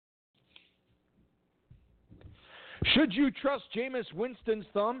Should you trust Jameis Winston's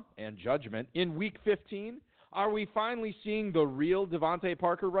thumb and judgment in Week 15? Are we finally seeing the real Devontae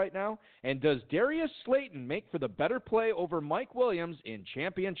Parker right now? And does Darius Slayton make for the better play over Mike Williams in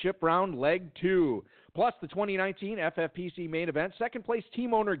championship round leg 2? Plus, the 2019 FFPC main event, second-place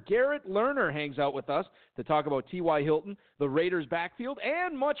team owner Garrett Lerner hangs out with us to talk about T.Y. Hilton, the Raiders' backfield,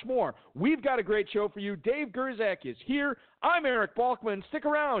 and much more. We've got a great show for you. Dave Gerzak is here. I'm Eric Balkman. Stick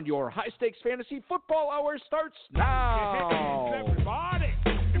around. Your high-stakes fantasy football hour starts now. Hey, everybody,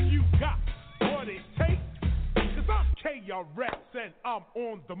 if you got what it takes, because I'm KRS and I'm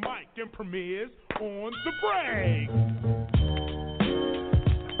on the mic and Premier's on the break.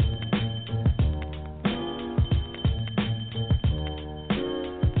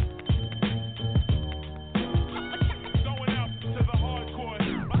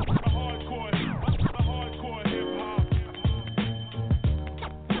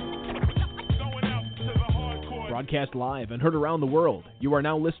 Broadcast live and heard around the world. You are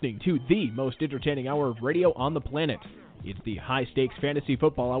now listening to the most entertaining hour of radio on the planet. It's the High Stakes Fantasy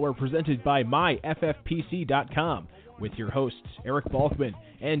Football Hour presented by MyFFPC.com with your hosts Eric Balkman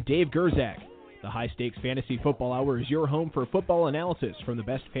and Dave Gerzak. The High Stakes Fantasy Football Hour is your home for football analysis from the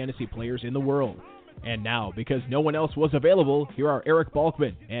best fantasy players in the world. And now, because no one else was available, here are Eric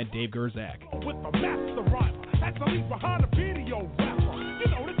Balkman and Dave Gerzak. With the master rhymer, that's the lead behind the video rapper. You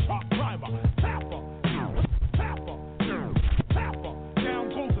know the top driver, tapper.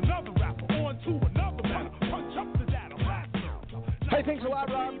 Hey, thanks a lot,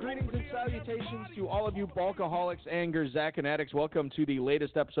 Rob. Greetings and salutations to all of you Balkaholics and Gerzak addicts. Welcome to the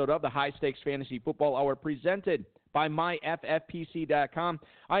latest episode of the High Stakes Fantasy Football Hour presented by MyFFPC.com.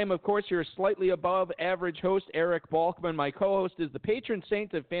 I am, of course, your slightly above average host, Eric Balkman. My co-host is the patron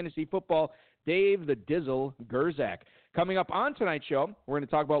saint of fantasy football, Dave the Dizzle Gerzak. Coming up on tonight's show, we're going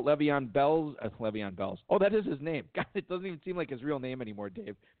to talk about Le'Veon Bell's. Oh, that is his name. God, it doesn't even seem like his real name anymore,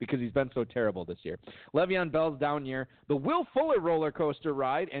 Dave, because he's been so terrible this year. Le'Veon Bell's down year, the Will Fuller roller coaster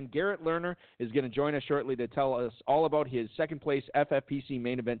ride, and Garrett Lerner is going to join us shortly to tell us all about his second-place FFPC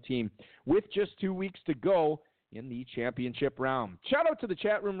main event team with just 2 weeks to go in the championship round. Shout out to the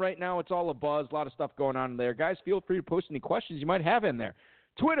chat room right now. It's all a buzz, a lot of stuff going on in there. Guys, feel free to post any questions you might have in there.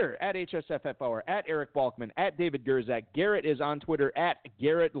 Twitter, at HSFF Hour, at Eric Balkman, at David Gerzak. Garrett is on Twitter, at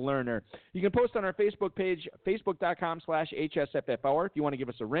Garrett Lerner. You can post on our Facebook page, facebook.com/HSFF Hour. If you want to give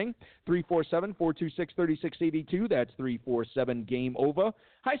us a ring, 347-426-3682. That's 347-GAME-OVA.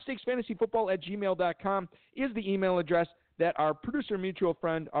 HighStakesFantasyFootball@gmail.com is the email address that our producer mutual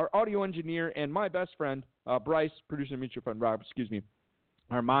friend, our audio engineer, and my best friend, Bryce, producer mutual friend Rob,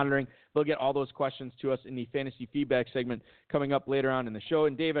 are monitoring. They'll get all those questions to us in the fantasy feedback segment coming up later on in the show.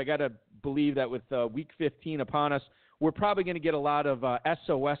 And, Dave, I got to believe that with Week 15 upon us, we're probably going to get a lot of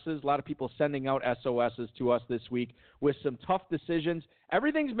SOSs, a lot of people sending out SOSs to us this week with some tough decisions.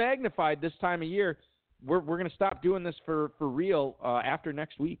 Everything's magnified this time of year. We're going to stop doing this for real after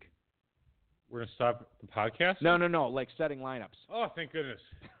next week. We're going to stop the podcast? No, like setting lineups. Oh, thank goodness.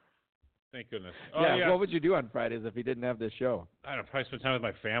 Thank goodness. Oh, yeah. What would you do on Fridays if you didn't have this show? I don't know, probably spend time with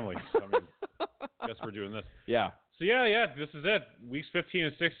my family. So, I guess we're doing this. Yeah. So, yeah, this is it. Weeks 15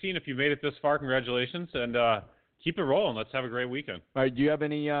 and 16. If you made it this far, congratulations. And keep it rolling. Let's have a great weekend. All right, do you have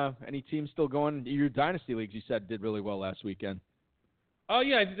any teams still going? Your Dynasty Leagues, you said, did really well last weekend. Oh,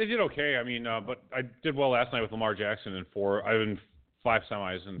 yeah, they did okay. I mean, but I did well last night with Lamar Jackson in 5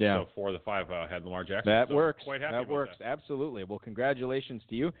 semis, and so 4 of the 5 had Lamar Jackson. That so works. Quite happy that about works. That. Absolutely. Well, congratulations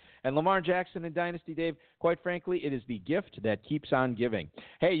to you. And Lamar Jackson in Dynasty, Dave, quite frankly, it is the gift that keeps on giving.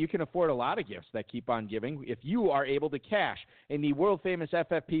 Hey, you can afford a lot of gifts that keep on giving if you are able to cash in the world-famous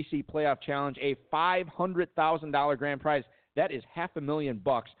FFPC Playoff Challenge, a $500,000 grand prize. That is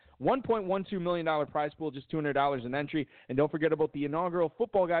 $500,000. $1.12 million prize pool, just $200 an entry. And don't forget about the inaugural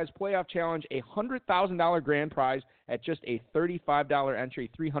Football Guys Playoff Challenge, a $100,000 grand prize at just a $35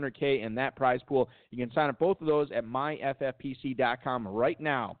 entry, $300K in that prize pool. You can sign up both of those at myffpc.com right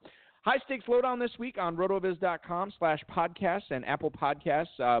now. High Stakes Lowdown this week on rotoviz.com/podcasts and Apple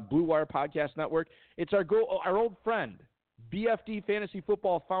Podcasts, Blue Wire Podcast Network. It's our old friend, BFD Fantasy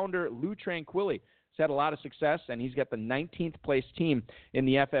Football founder Lou Tranquilli. He's had a lot of success, and he's got the 19th place team in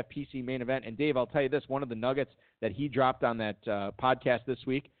the FFPC main event. And, Dave, I'll tell you this, one of the nuggets that he dropped on that podcast this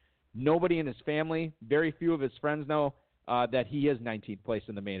week, nobody in his family, very few of his friends know that he is 19th place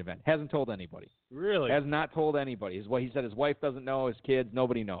in the main event. Hasn't told anybody. Really? Has not told anybody. He said his wife doesn't know, his kids,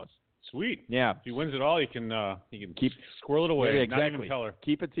 nobody knows. Sweet. Yeah. If he wins it all, you can keep squirrel it away. Yeah, exactly. Not even tell her.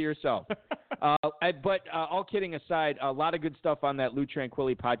 Keep it to yourself. But all kidding aside, a lot of good stuff on that Lou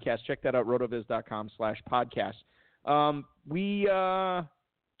Tranquilli podcast. Check that out, rotoviz.com/podcast. We can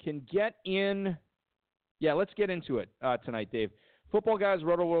get in Yeah, let's get into it tonight, Dave. Football Guys,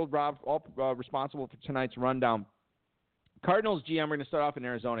 Roto World, Rob, all responsible for tonight's rundown. Cardinals GM, we're going to start off in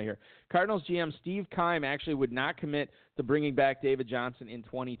Arizona here. Cardinals GM Steve Keim actually would not commit to bringing back David Johnson in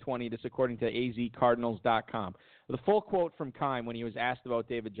 2020. This according to azcardinals.com. The full quote from Keim when he was asked about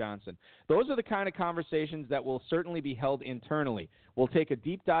David Johnson. Those are the kind of conversations that will certainly be held internally. We'll take a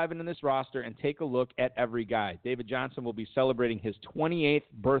deep dive into this roster and take a look at every guy. David Johnson will be celebrating his 28th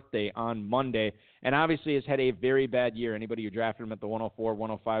birthday on Monday and obviously has had a very bad year. Anybody who drafted him at the 104,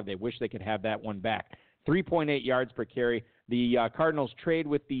 105, they wish they could have that one back. 3.8 yards per carry. The Cardinals trade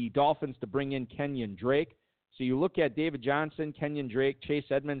with the Dolphins to bring in Kenyon Drake. So you look at David Johnson, Kenyon Drake, Chase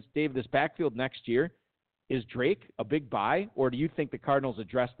Edmonds. Dave, this backfield next year, is Drake a big buy, or do you think the Cardinals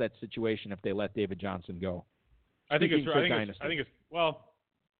address that situation if they let David Johnson go? I think it's well,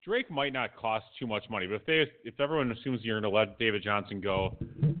 Drake might not cost too much money, but if everyone assumes you're going to let David Johnson go,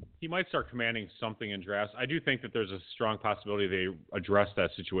 he might start commanding something in drafts. I do think that there's a strong possibility they address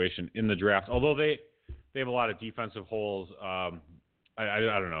that situation in the draft, although they have a lot of defensive holes. I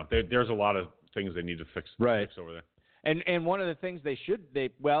don't know. There's a lot of things they need to fix over there. And one of the things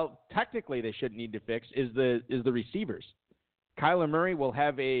technically they shouldn't need to fix is the receivers. Kyler Murray will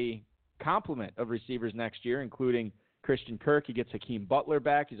have a complement of receivers next year, including Christian Kirk. He gets Hakeem Butler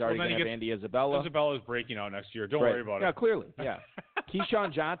back. He's already going to have Andy Isabella. Isabella's breaking out next year. Don't worry about it. Yeah, clearly. Yeah.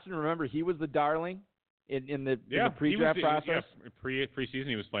 Keyshawn Johnson, remember, he was the darling in the pre-draft process. Yeah, preseason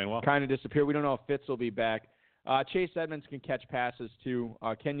he was playing well. Kind of disappeared. We don't know if Fitz will be back. Chase Edmonds can catch passes too.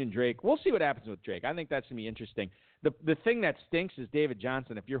 Kenyon Drake. We'll see what happens with Drake. I think that's going to be interesting. The thing that stinks is David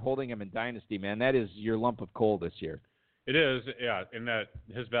Johnson. If you're holding him in Dynasty, man, that is your lump of coal this year. It is, yeah, in that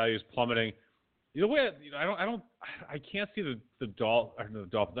his value is plummeting. The way I can't see the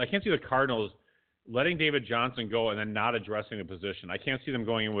Dolphins. I can't see the Cardinals letting David Johnson go and then not addressing the position. I can't see them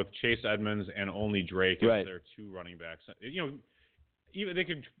going in with Chase Edmonds and only Drake as their two running backs. Even they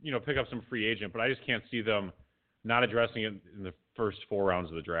could pick up some free agent, but I just can't see them not addressing it in the first 4 rounds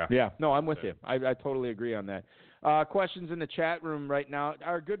of the draft. Yeah, no, I'm with you. I totally agree on that. Questions in the chat room right now.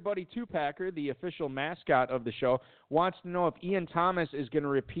 Our good buddy Two-Packer, the official mascot of the show, wants to know if Ian Thomas is going to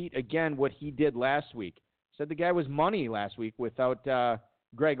repeat again what he did last week. Said the guy was money last week without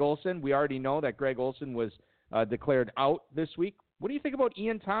Greg Olsen. We already know that Greg Olsen was declared out this week. What do you think about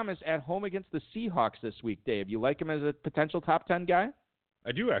Ian Thomas at home against the Seahawks this week, Dave? You like him as a potential top 10 guy?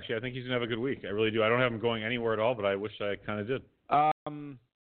 I do, actually. I think he's going to have a good week. I really do. I don't have him going anywhere at all, but I wish I kind of did.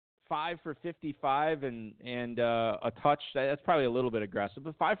 5 for 55 and a touch. That's probably a little bit aggressive,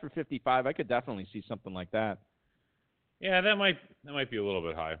 but 5 for 55, I could definitely see something like that. Yeah, that might be a little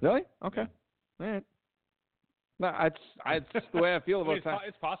bit high. Really? Okay. All right. No, it's the way I feel about that.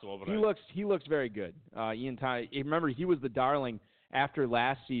 It's possible, but he looks very good. Ian Thomas. Remember, he was the darling after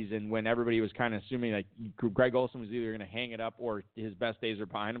last season when everybody was kind of assuming that Greg Olsen was either going to hang it up or his best days are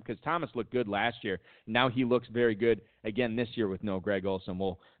behind him, because Thomas looked good last year. Now he looks very good again this year with no Greg Olsen.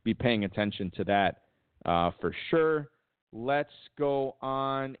 We'll be paying attention to that for sure. Let's go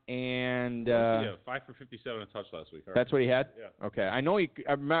on and 5 for 57 a touch last week. Right. That's what he had? Yeah. Okay. I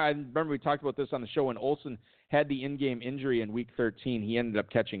remember we talked about this on the show when Olsen had the in-game injury in Week 13. He ended up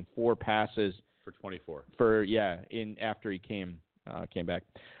catching 4 passes for 24. After he came back.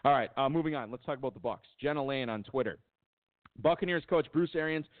 All right, moving on. Let's talk about the Bucs. Jenna Lane on Twitter. Buccaneers coach Bruce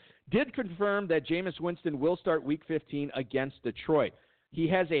Arians did confirm that Jameis Winston will start Week 15 against Detroit. He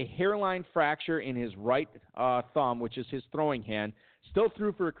has a hairline fracture in his right thumb, which is his throwing hand. Still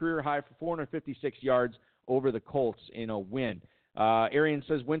threw for a career high for 456 yards over the Colts in a win. Arians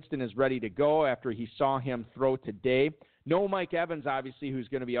says Winston is ready to go after he saw him throw today. No Mike Evans, obviously, who's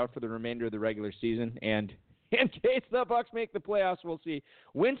going to be out for the remainder of the regular season. And in case the Bucs make the playoffs, we'll see.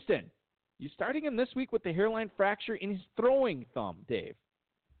 Winston, you starting him this week with the hairline fracture in his throwing thumb, Dave?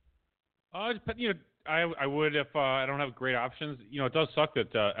 I would if I don't have great options. It does suck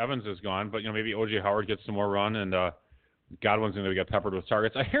that Evans is gone, but maybe O.J. Howard gets some more run, and Godwin's going to get peppered with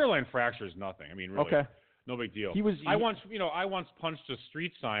targets. A hairline fracture is nothing. I mean, really, no big deal. I once punched a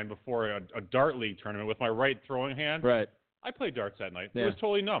street sign before a dart league tournament with my right throwing hand. Right. I played darts that night. Yeah. It was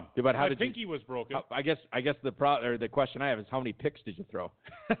totally numb. Yeah, but my pinky was broken. I guess the question I have is how many picks did you throw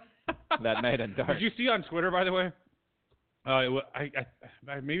that night on darts? Did you see on Twitter, by the way?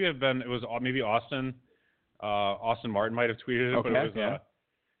 Maybe Austin Martin might have tweeted it. Okay, but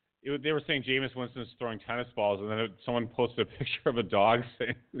it was they were saying Jameis Winston's throwing tennis balls, and then someone posted a picture of a dog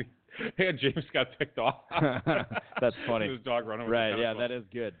saying, "Hey, James got picked off." That's funny. His dog running with right? the Yeah, ball. that is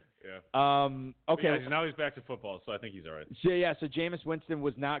good. Yeah. Okay. Yeah, now he's back to football, so I think he's all right. So Jameis Winston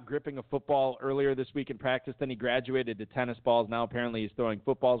was not gripping a football earlier this week in practice. Then he graduated to tennis balls. Now apparently he's throwing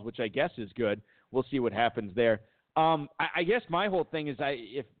footballs, which I guess is good. We'll see what happens there. I guess my whole thing is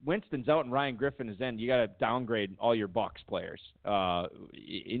if Winston's out and Ryan Griffin is in, you got to downgrade all your Bucs players.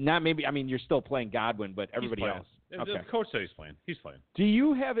 Not maybe. I mean, you're still playing Godwin, but everybody else. Okay. The coach said he's playing. He's playing. Do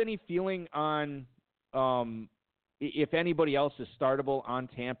you have any feeling on if anybody else is startable on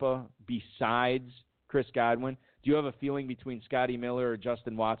Tampa besides Chris Godwin? Do you have a feeling between Scotty Miller or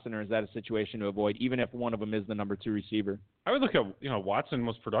Justin Watson, or is that a situation to avoid, even if one of them is the number 2 receiver? I would look at Watson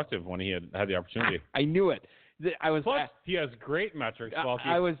was productive when he had the opportunity. I knew it. Plus, he has great metrics, and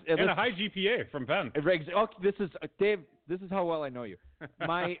a high GPA from Penn. This is Dave. This is how well I know you.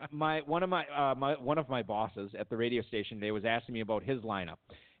 One of my bosses at the radio station today was asking me about his lineup,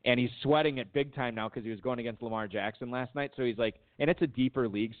 and he's sweating it big time now because he was going against Lamar Jackson last night. So he's like, and it's a deeper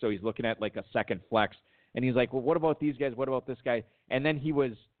league, so he's looking at like a second flex, and he's like, well, what about these guys? What about this guy? And then he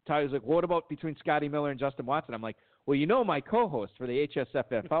was like, what about between Scotty Miller and Justin Watson? I'm like, well, my co-host for the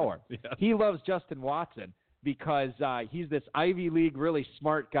HSFF Hour, he loves Justin Watson because he's this Ivy League really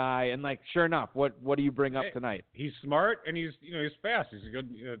smart guy, and like, sure enough, what do you bring up tonight? He's smart and he's fast. He's a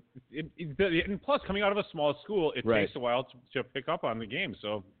good. And plus, coming out of a small school, it takes a while to pick up on the game.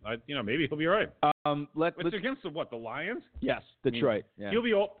 So maybe he'll be all right. It's against the Lions? Yes, Detroit. Yeah. He'll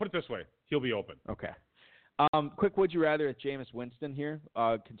be put it this way, he'll be open. Okay. Quick, would you rather with Jameis Winston here,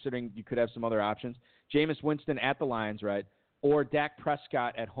 considering you could have some other options? Jameis Winston at the Lions, right, or Dak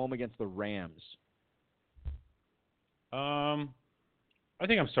Prescott at home against the Rams? I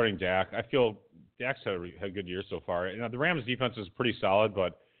think I'm starting Dak. I feel Dak's had a good year so far. The Rams' defense is pretty solid,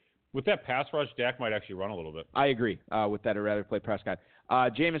 but with that pass rush, Dak might actually run a little bit. I agree with that. I'd rather play Prescott.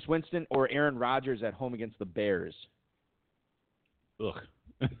 Jameis Winston or Aaron Rodgers at home against the Bears? Ugh.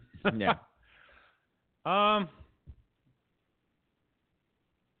 Yeah.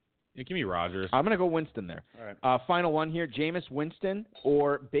 Give me Rodgers. I'm going to go Winston there. All right. Final one here. Jameis Winston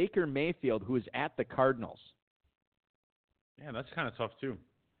or Baker Mayfield, who is at the Cardinals? Yeah, that's kind of tough, too.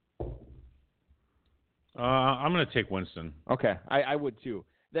 I'm going to take Winston. Okay, I would, too.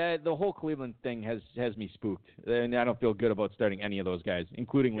 The whole Cleveland thing has me spooked, and I don't feel good about starting any of those guys,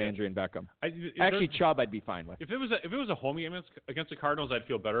 including Landry and Beckham. Actually, Chubb I'd be fine with. If it was a home game against the Cardinals, I'd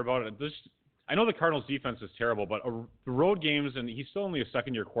feel better about it. I know the Cardinals' defense is terrible, but the road games, and he's still only a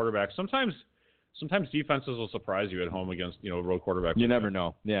second-year quarterback. Sometimes defenses will surprise you at home against road quarterbacks. You never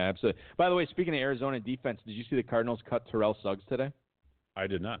know. Yeah, absolutely. By the way, speaking of Arizona defense, did you see the Cardinals cut Terrell Suggs today? I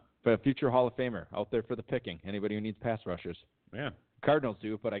did not. But a future Hall of Famer out there for the picking. Anybody who needs pass rushers. Yeah. Cardinals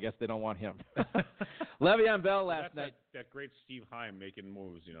do, but I guess they don't want him. Le'Veon Bell last night. That great Steve Heim making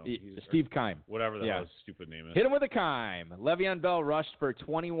moves, Steve Keim. Whatever the hell his stupid name is. Hit him with a Keim. Le'Veon Bell rushed for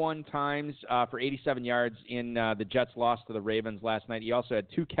 21 times for 87 yards in the Jets' loss to the Ravens last night. He also had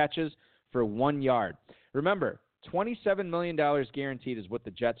 2 catches for 1 yard. Remember, $27 million guaranteed is what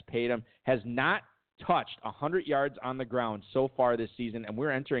the Jets paid him. Has not touched 100 yards on the ground so far this season, and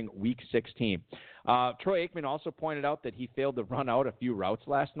we're entering Week 16. Troy Aikman also pointed out that he failed to run out a few routes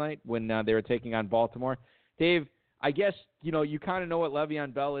last night when they were taking on Baltimore. Dave, I guess, you kind of know what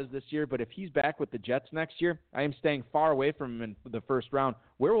Le'Veon Bell is this year, but if he's back with the Jets next year, I am staying far away from him in the first round.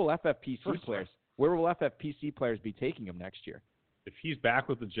 Where will FFPC players be taking him next year? If he's back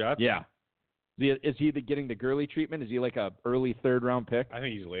with the Jets? Yeah. Is he getting the Gurley treatment? Is he like a early third-round pick? I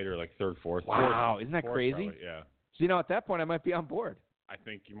think he's later, like third, fourth. Wow, isn't that crazy? Probably, yeah. So, at that point, I might be on board. I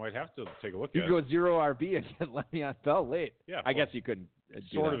think you might have to take a look at it. You go 0 RB and get Le'Veon Bell late. Yeah. I guess you couldn't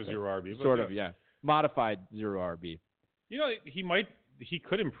sort of 0 RB. Sort of, yeah. Modified 0 RB. He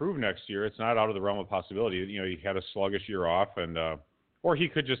could improve next year. It's not out of the realm of possibility. He had a sluggish year off, and or he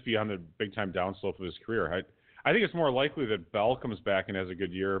could just be on the big-time downslope of his career. I think it's more likely that Bell comes back and has a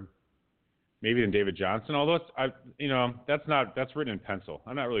good year, maybe than David Johnson. Although that's written in pencil.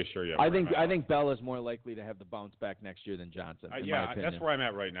 I'm not really sure yet. I think Bell is more likely to have the bounce back next year than Johnson. That's where I'm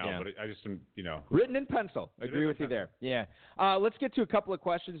at right now. Yeah. But I just written in pencil. Agree with you there. Yeah. Let's get to a couple of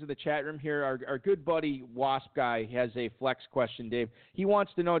questions in the chat room here. Our good buddy Wasp guy has a flex question, Dave. He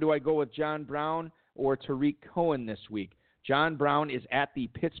wants to know: do I go with John Brown or Tariq Cohen this week? John Brown is at the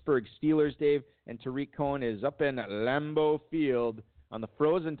Pittsburgh Steelers, Dave, and Tariq Cohen is up in Lambeau Field on the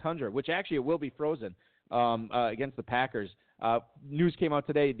frozen tundra, which actually it will be frozen against the Packers. News came out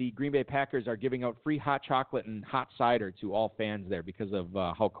today. The Green Bay Packers are giving out free hot chocolate and hot cider to all fans there because of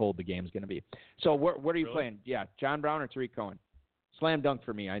how cold the game's going to be. So what are you playing? Yeah, John Brown or Tariq Cohen? Slam dunk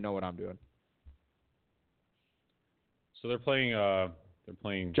for me. I know what I'm doing. So they're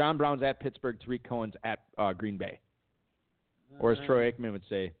playing. John Brown's at Pittsburgh. Tariq Cohen's at Green Bay. Or as Troy Aikman would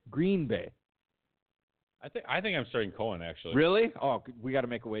say, Green Bay. I think I'm starting Cohen, actually. Really? Oh, we got to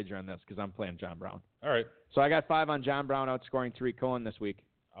make a wager on this because I'm playing John Brown. All right. So I got 5 on John Brown outscoring Tariq Cohen this week.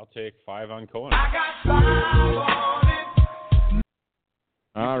 I'll take 5 on Cohen. I got 5 on it.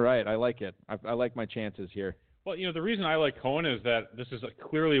 All right. I like it. I like my chances here. Well, the reason I like Cohen is that this is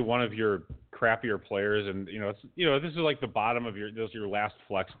clearly one of your crappier players, and this is like the bottom of your last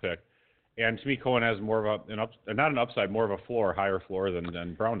flex pick. And to me, Cohen has more of not an upside, more of a floor, higher floor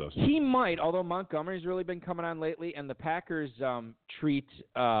than Brown does. He might, although Montgomery's really been coming on lately, and the Packers treat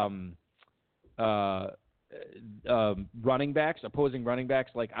opposing running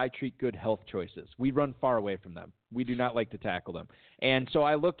backs, like I treat good health choices. We run far away from them. We do not like to tackle them. And so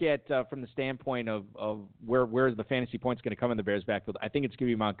I look at from the standpoint of where the fantasy point's going to come in the Bears backfield. I think it's going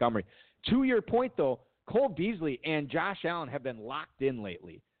to be Montgomery. To your point, though, Cole Beasley and Josh Allen have been locked in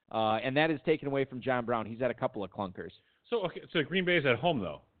lately. And that is taken away from John Brown. He's had a couple of clunkers. So Green Bay's at home,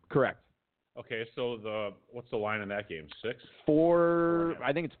 though? Correct. Okay, so what's the line in that game? 6? 4.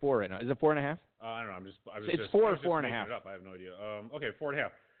 I think it's 4 right now. Is it 4.5? I don't know. It's 4 or 4.5. I have no idea. Okay, 4.5.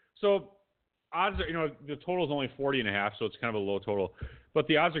 So odds are, the total is only 40.5, so it's kind of a low total. But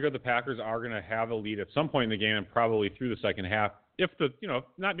the odds are good the Packers are going to have a lead at some point in the game and probably through the second half. If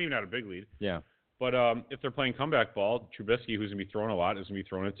not a big lead. Yeah. But if they're playing comeback ball, Trubisky, who's going to be throwing a lot, is going to be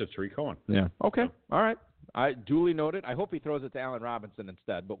throwing it to Tariq Cohen. Yeah. Okay. All right. I duly noted. I hope he throws it to Allen Robinson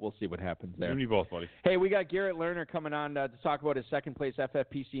instead, but we'll see what happens there. You both, buddy. Hey, we got Garrett Lerner coming on to talk about his second-place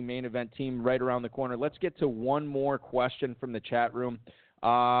FFPC main event team right around the corner. Let's get to one more question from the chat room.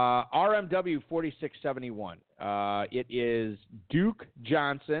 RMW 4671. It is Duke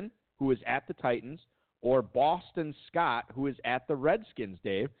Johnson, who is at the Titans, or Boston Scott, who is at the Redskins,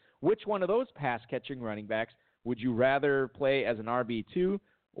 Dave. Which one of those pass-catching running backs would you rather play as an RB2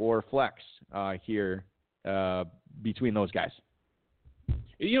 or flex here between those guys?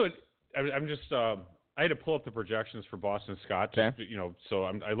 I'm just I had to pull up the projections for Boston Scott. Okay. So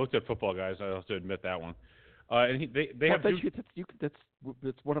I looked at Football Guys. I have to admit that one. And they have.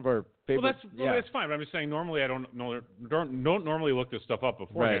 That's one of our favorite. Well, that's fine. But I'm just saying. Normally, I don't normally look this stuff up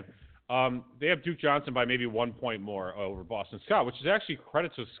beforehand. Right. They have Duke Johnson by maybe 1 point more over Boston Scott, which is actually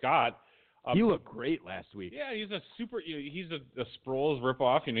credit to Scott. He looked great last week. Yeah, he's a Sproles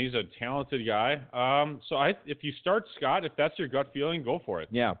ripoff. He's a talented guy. So if you start Scott, if that's your gut feeling, go for it.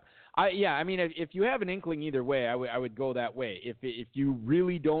 Yeah. I mean, if you have an inkling either way, I would go that way. If you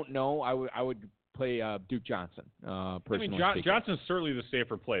really don't know, I would play Duke Johnson. Personally, I mean, Johnson's certainly the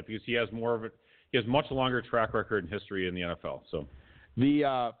safer play because he has more of it. He has much longer track record and history in the NFL. So.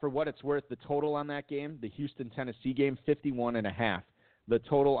 For what it's worth, the total on that game, the Houston-Tennessee game, 51.5. The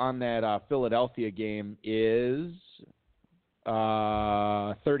total on that Philadelphia game is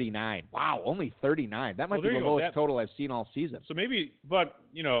 39. Wow, only 39. That might be the lowest total I've seen all season. So maybe,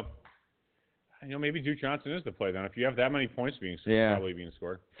 maybe Duke Johnson is the play then. If you have that many points probably being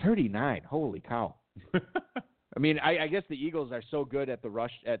scored. 39. Holy cow. I mean, I guess the Eagles are so good at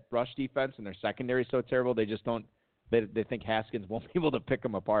rush defense, and their secondary is so terrible. They just don't. They think Haskins won't be able to pick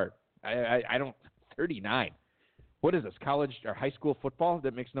them apart. I don't. 39. What is this, college or high school football?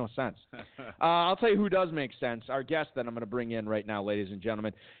 That makes no sense. I'll tell you who does make sense. Our guest that I'm going to bring in right now, ladies and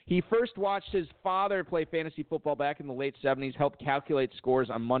gentlemen. He first watched his father play fantasy football back in the late 70s, helped calculate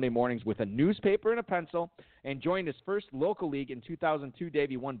scores on Monday mornings with a newspaper and a pencil, and joined his first local league in 2002. Dave,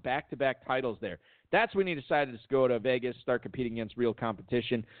 he won back-to-back titles there. That's when he decided to go to Vegas, start competing against real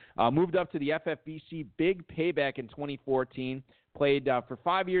competition. Moved up to the FFPC Big Payback in 2014. Played for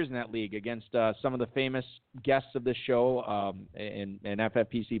 5 years in that league against some of the famous guests of this show and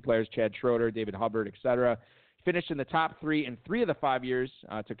FFPC players, Chad Schroeder, David Hubbard, etc. Finished in the top 3 in 3 of the 5 years,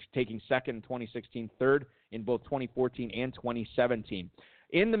 taking second in 2016, third in both 2014 and 2017.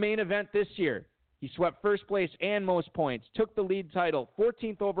 In the main event this year, he swept first place and most points, took the lead title,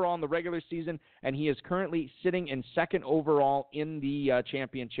 14th overall in the regular season, and he is currently sitting in second overall in the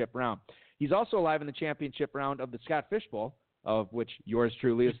championship round. He's also alive in the championship round of the Scott Fish Bowl, of which yours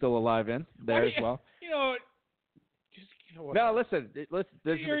truly is still alive in there as well. No, listen. You're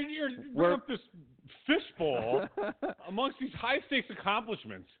bringing up this fishbowl amongst these high-stakes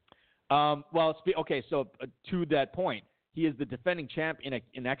accomplishments. So to that point, he is the defending champ in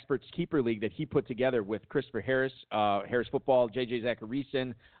an experts keeper league that he put together with Christopher Harris, Harris Football, J.J.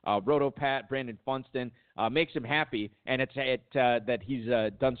 Zacharyson, Roto Pat, Brandon Funston. Makes him happy, and it's that he's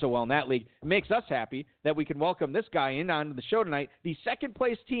done so well in that league. It makes us happy that we can welcome this guy in onto the show tonight, the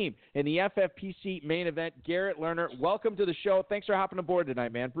second-place team in the FFPC main event, Garrett Lerner. Welcome to the show. Thanks for hopping aboard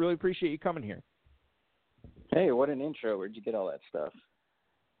tonight, man. Really appreciate you coming here. Hey, what an intro. Where'd you get all that stuff?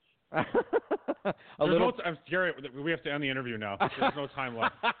 I'm Garrett. We have to end the interview now. There's no time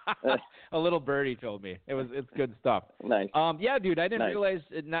left. A little birdie told me it's good stuff. Nice. Yeah, dude. I didn't realize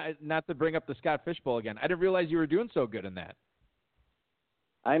not to bring up the Scott Fishbowl again. I didn't realize you were doing so good in that.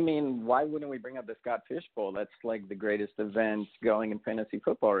 I mean, why wouldn't we bring up the Scott Fishbowl? That's like the greatest event going in fantasy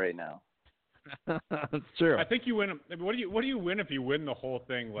football right now. That's true. I think you win. What do you win if you win the whole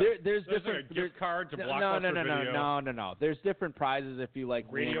thing? Like, there's different like a gift card to Blockbuster Video. No. There's different prizes if you like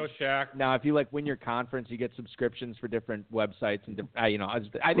Radio Shack. Now, if you like win your conference, you get subscriptions for different websites and I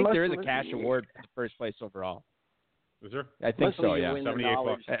think there is a cash award for the first place overall. Is there? I think so. Yeah.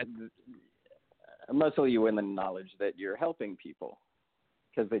 $78. Mostly you win the knowledge that you're helping people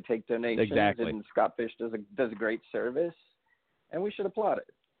because they take donations. Exactly. And Scott Fish does a great service, and we should applaud it.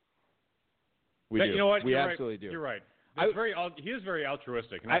 We do. You know what? We You're absolutely right. do. You're right. He is very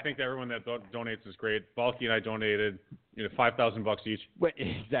altruistic, and I think that everyone that donates is great. Balky and I donated, $5,000 each.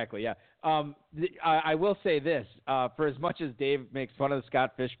 Exactly. Yeah. I will say this: for as much as Dave makes fun of the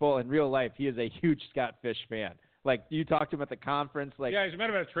Scott Fish Bowl, in real life, he is a huge Scott Fish fan. Like you talked to him at the conference. Yeah, he's met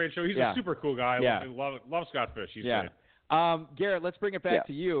him at a trade show. He's a super cool guy. Yeah. Love Scott Fish. He's great. Garrett, let's bring it back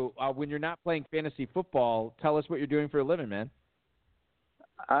to you. When you're not playing fantasy football, tell us what you're doing for a living, man.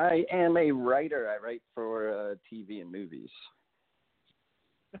 I am a writer. I write for TV and movies.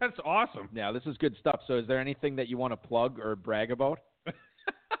 That's awesome. Yeah, this is good stuff. So is there anything that you want to plug or brag about?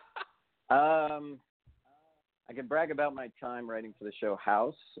 I can brag about my time writing for the show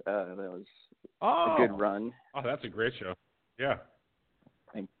House. That was a good run. Oh, that's a great show. Yeah.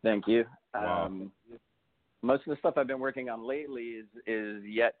 Thank you. Wow. Most of the stuff I've been working on lately is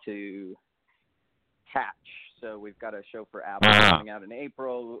yet to hatch. So we've got a show for Apple coming out in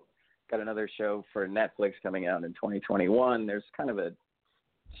April. Got another show for Netflix coming out in 2021. There's kind of a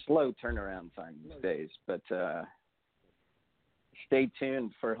slow turnaround time these days, but stay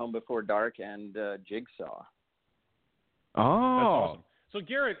tuned for Home Before Dark and Jigsaw. Oh, that's awesome. So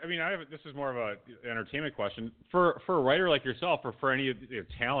Garrett, I mean, this is more of an entertainment question for a writer like yourself, or for any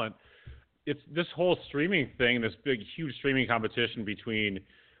talent. It's this whole streaming thing, this big, huge streaming competition between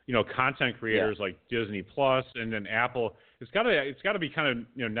content creators like Disney Plus and then Apple. It's got to be kind of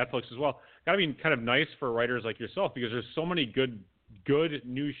Netflix as well. Got to be kind of nice for writers like yourself because there's so many good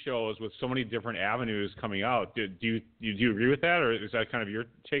new shows with so many different avenues coming out. Do you agree with that, or is that kind of your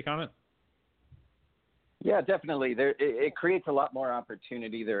take on it? Yeah, definitely. It creates a lot more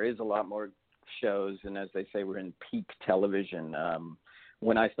opportunity. There is a lot more shows, and as they say, we're in peak television.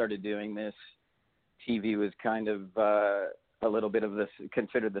 When I started doing this, TV was kind of a little bit of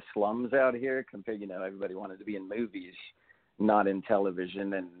considered the slums out here. Compared, everybody wanted to be in movies, not in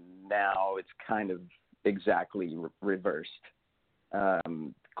television, and now it's kind of exactly reversed.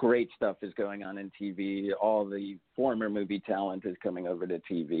 Great stuff is going on in TV. All the former movie talent is coming over to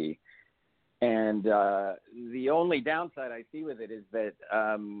TV. And the only downside I see with it is that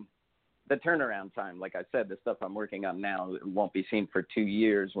the turnaround time, like I said, the stuff I'm working on now won't be seen for 2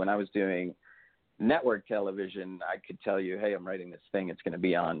 years. When I was doing network television, I could tell you, hey, I'm writing this thing. It's going to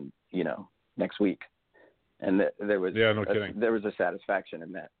be on, next week. And there was there was a satisfaction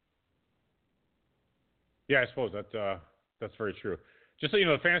in that. Yeah, I suppose that's very true. Just so you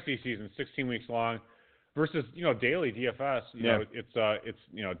know, the fantasy season 16 weeks long versus daily DFS. It's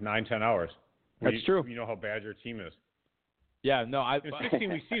 9-10 hours. That's true. You know how bad your team is. Yeah, no, in a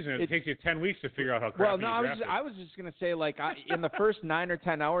 16-week season, it takes you 10 weeks to figure out how crappy I was just going to say, like, in the first 9 or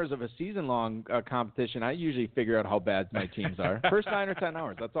 10 hours of a season-long competition, I usually figure out how bad my teams are. First 9 or 10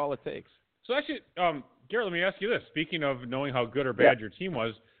 hours, that's all it takes. So actually, Garrett, let me ask you this. Speaking of knowing how good or bad your team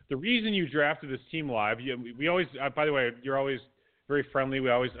was, the reason you drafted this team live, we always, by the way, you're always very friendly.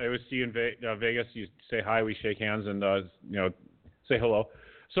 I always see you in Vegas. You say hi, we shake hands, and say hello.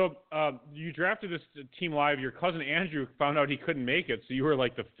 So you drafted this team live. Your cousin Andrew found out he couldn't make it, so you were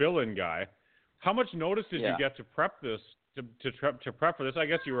like the fill-in guy. How much notice did you get to prep this? To prep for this? I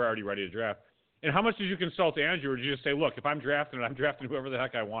guess you were already ready to draft. And how much did you consult Andrew, or did you just say, "Look, if I'm drafting it, I'm drafting whoever the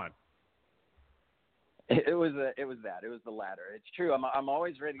heck I want"? It was that. It was the latter. It's true. I'm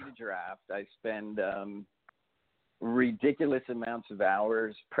always ready to draft. I spend ridiculous amounts of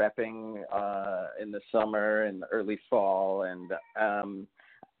hours prepping in the summer and early fall, and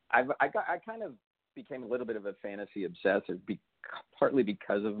I kind of became a little bit of a fantasy obsessive, partly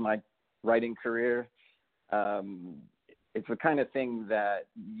because of my writing career. It's the kind of thing that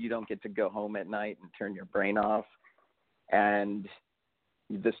you don't get to go home at night and turn your brain off, and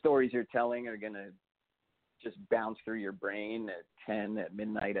the stories you're telling are going to just bounce through your brain at 10, at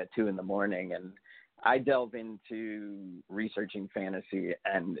midnight, at 2 in the morning. And I delve into researching fantasy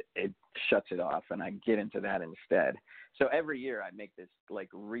and it shuts it off, and I get into that instead. So every year I make this like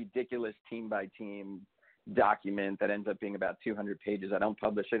ridiculous team by team document that ends up being about 200 pages. I don't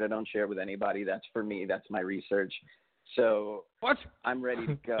publish it. I don't share it with anybody. That's for me. That's my research. So what? I'm ready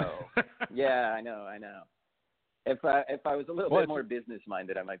to go. Yeah, I know. If I was a little bit more business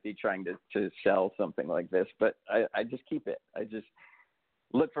minded, I might be trying to sell something like this, but I just keep it. I just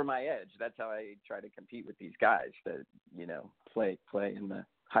look for my edge. That's how I try to compete with these guys that, play in the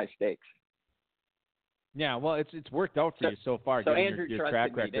high stakes. Yeah, well, it's worked out for you so far. So given Andrew your trusted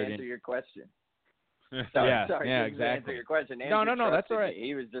track me record. to answer your question. Yeah, sorry, exactly. answer your question. Andrew No, that's all right. me.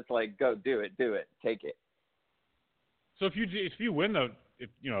 He was just like, go do it, take it. So if you win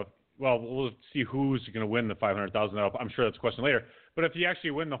we'll see who's going to win the $500,000. I'm sure that's a question later. But if you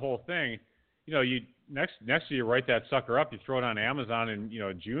actually win the whole thing, you next year you write that sucker up, you throw it on Amazon in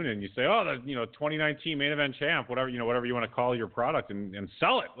June, and you say, 2019 main event champ, whatever you want to call your product, and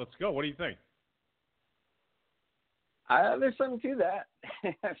sell it. Let's go. What do you think? There's something to that.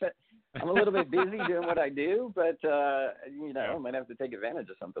 I'm a little bit busy doing what I do, but I might have to take advantage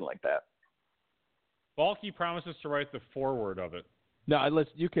of something like that. Balky promises to write the foreword of it. No,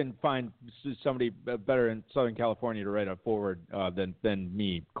 you can find somebody better in Southern California to write a forward than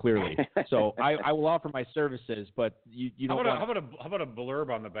me, clearly. So I will offer my services, but you don't. How about a blurb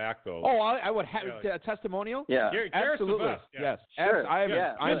on the back though? Oh, I would have a testimonial. Yeah, Garrett's absolutely. the best. Yeah. Yes, sure. I'm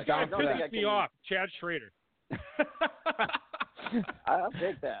down for that. Pisses me off, Chad Schrader. I'll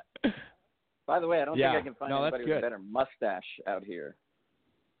take that. By the way, I don't think I can find anybody with a better mustache out here.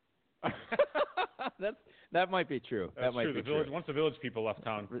 That might be true. That's true. Once the Village people left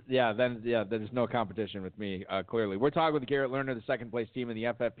town. Then there's no competition with me, clearly. We're talking with Garrett Lerner, the second-place team in the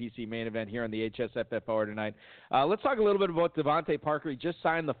FFPC main event here on the HSFF Hour tonight. Let's talk a little bit about Devontae Parker. He just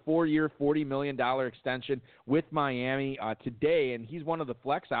signed the 4-year, $40 million extension with Miami today, and he's one of the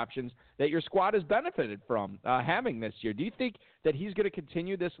flex options that your squad has benefited from having this year. Do you think that he's going to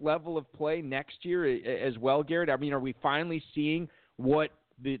continue this level of play next year as well, Garrett? I mean, are we finally seeing what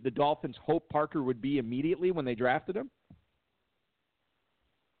the Dolphins hope Parker would be immediately when they drafted him?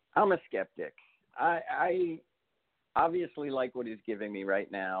 I'm a skeptic. I obviously like what he's giving me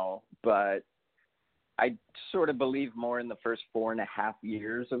right now, but I sort of believe more in the first 4.5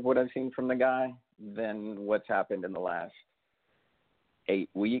 years of what I've seen from the guy than what's happened in the last 8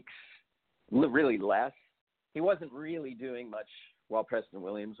 weeks. Really less. He wasn't really doing much while Preston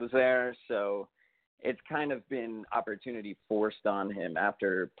Williams was there, so it's kind of been opportunity forced on him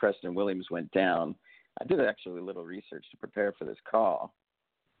after Preston Williams went down. I did actually a little research to prepare for this call.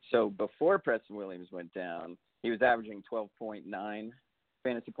 So before Preston Williams went down, he was averaging 12.9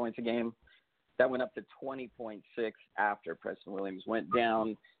 fantasy points a game. That went up to 20.6 after Preston Williams went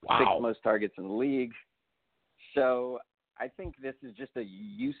down. Wow. 6th most targets in the league. So I think this is just a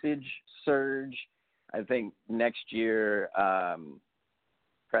usage surge. I think next year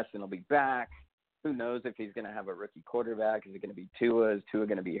Preston will be back. Who knows if he's going to have a rookie quarterback? Is it going to be Tua? Is Tua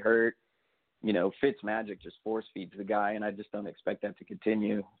going to be hurt? Fitzmagic just force feeds the guy, and I just don't expect that to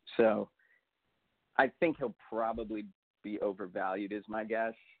continue. So I think he'll probably be overvalued is my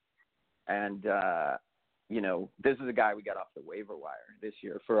guess. And, this is a guy we got off the waiver wire this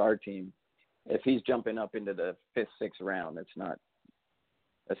year for our team. If he's jumping up into the 5th, 6th round, that's not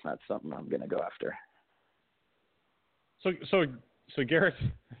something I'm going to go after. So Garrett,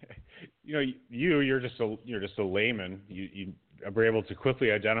 you're just a layman. You were able to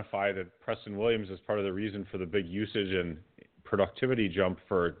quickly identify that Preston Williams is part of the reason for the big usage and productivity jump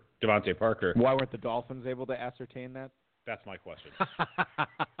for Devontae Parker. Why weren't the Dolphins able to ascertain that? That's my question.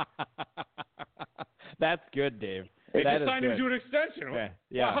 That's good, Dave. They just signed him to an extension.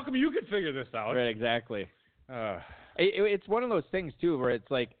 Yeah. Well, how come you could figure this out? Right, exactly. It's one of those things, too, where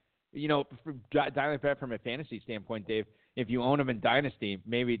it's like, dialing it back from a fantasy standpoint, Dave, if you own him in Dynasty,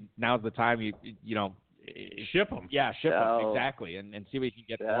 maybe now's the time you ship him. Yeah, ship him, exactly, and see what you can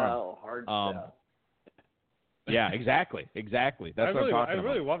get for him. Hard sell. Yeah, exactly. That's what I'm talking about. I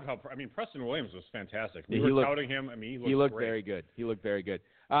really loved Preston Williams was fantastic. We were touting him. He looked great. very good. He looked very good.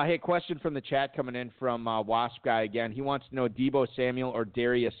 Hey, question from the chat coming in from Wasp Guy again. He wants to know Deebo Samuel or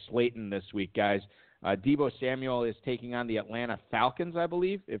Darius Slayton this week, guys. Deebo Samuel is taking on the Atlanta Falcons, I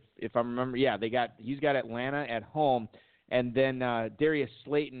believe, if I remember. Yeah, he's got Atlanta at home. And then Darius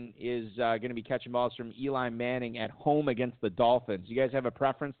Slayton is going to be catching balls from Eli Manning at home against the Dolphins. You guys have a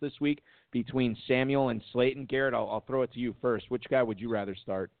preference this week between Samuel and Slayton? Garrett, I'll throw it to you first. Which guy would you rather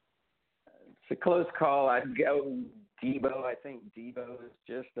start? It's a close call. I'd go Deebo. I think Deebo is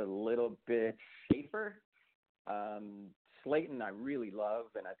just a little bit safer. Slayton I really love,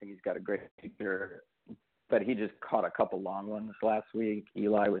 and I think he's got a great future but he just caught a couple long ones last week.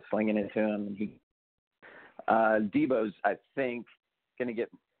 Eli was slinging it to him. And Debo's, I think, going to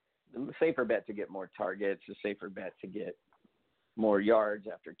get a safer bet to get more targets, a safer bet to get more yards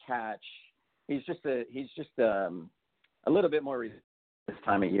after catch. He's just a little bit more this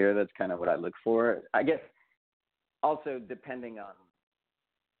time of year. That's kind of what I look for. I guess also depending on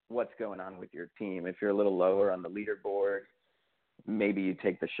what's going on with your team. If you're a little lower on the leaderboard, maybe you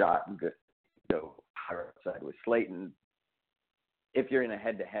take the shot and go higher outside with Slayton. If you're in a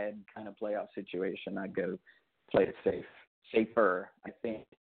head-to-head kind of playoff situation, I'd go play it safer, I think,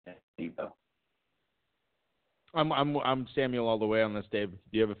 than Debo. I'm Samuel all the way on this, Dave. Do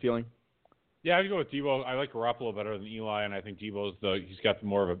you have a feeling? Yeah, I'd go with Debo. I like Garoppolo better than Eli, and I think Debo's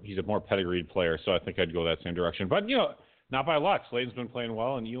he's a more pedigreed player, so I think I'd go that same direction. But not by a lot. Slayton's been playing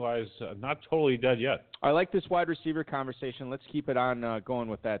well, and Eli's not totally dead yet. I like this wide receiver conversation. Let's keep it on going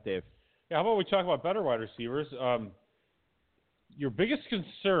with that, Dave. Yeah, how about we talk about better wide receivers? Your biggest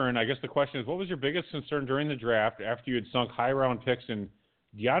concern, I guess the question is, what was your biggest concern during the draft after you had sunk high-round picks in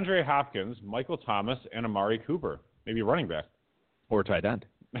DeAndre Hopkins, Michael Thomas, and Amari Cooper? Maybe running back. Or tight end.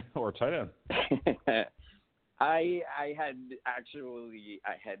 Or tight end. I had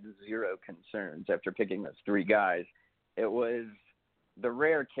zero concerns after picking those three guys. It was the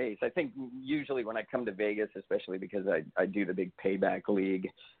rare case. I think usually when I come to Vegas, especially because I do the big payback league,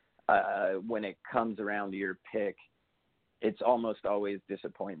 when it comes around to your pick, it's almost always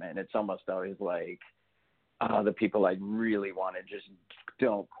disappointment. It's almost always like the people I really wanted just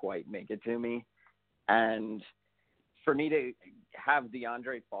don't quite make it to me. And for me to have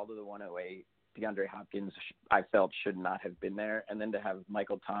DeAndre fall to the 108, DeAndre Hopkins, I felt should not have been there. And then to have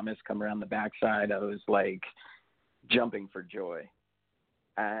Michael Thomas come around the backside, I was like jumping for joy.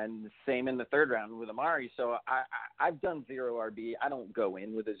 And same in the third round with Amari. So I've done zero RB. I don't go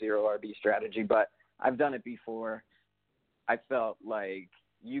in with a zero RB strategy, but I've done it before. I felt like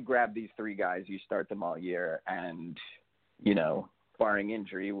you grab these three guys, you start them all year, and, barring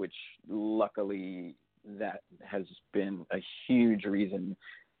injury, which luckily that has been a huge reason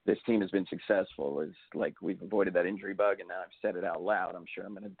this team has been successful, is like we've avoided that injury bug, and now I've said it out loud. I'm sure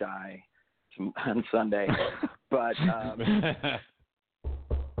I'm going to die on Sunday. But knock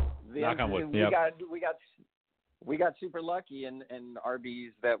on wood. We got super lucky, and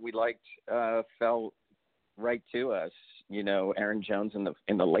RBs that we liked fell right to us. Aaron Jones in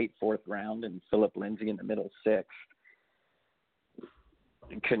the late fourth round and Phillip Lindsay in the middle sixth.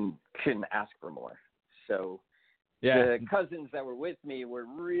 Couldn't ask for more. So the cousins that were with me were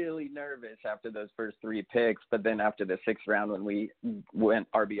really nervous after those first three picks, but then after the sixth round when we went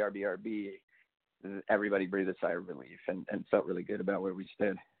RB, everybody breathed a sigh of relief and felt really good about where we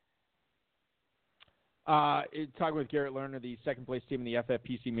stood. Talking with Garrett Lerner, the second-place team in the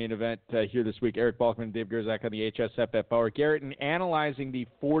FFPC main event here this week. Eric Balkman and Dave Gerzak on the HSFF Hour. Garrett, in analyzing the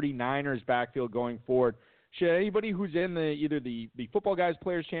 49ers backfield going forward, should anybody who's in either the Football Guys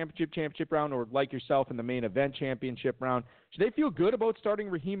Players Championship round or like yourself in the main event championship round, should they feel good about starting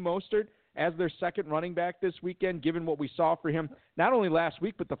Raheem Mostert as their second running back this weekend, given what we saw for him not only last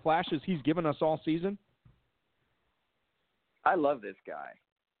week but the flashes he's given us all season? I love this guy.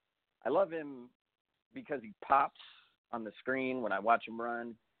 I love him because he pops on the screen when I watch him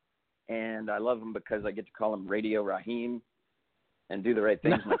run, and I love him because I get to call him Radio Raheem and Do the Right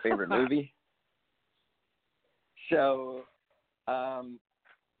Thing is my favorite movie. So,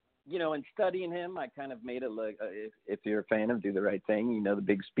 in studying him, I kind of made it look, if you're a fan of Do the Right Thing, the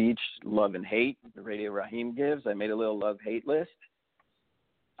big speech, love and hate, the Radio Raheem gives. I made a little love-hate list.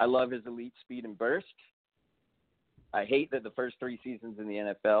 I love his elite speed and burst. I hate that the first three seasons in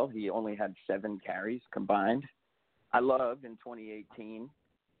the NFL, he only had 7 carries combined. I love in 2018,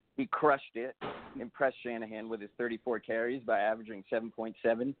 he crushed it, impressed Shanahan with his 34 carries by averaging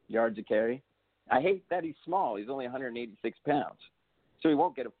 7.7 yards a carry. I hate that he's small. He's only 186 pounds, so he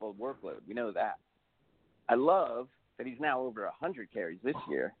won't get a full workload. We know that. I love that he's now over 100 carries this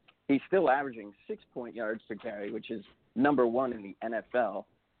year. He's still averaging 6 yards per carry, which is number 1 in the NFL.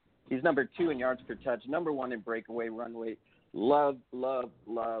 He's number 2 in yards per touch, number 1 in breakaway run rate. Love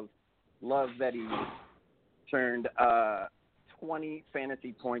that he turned 20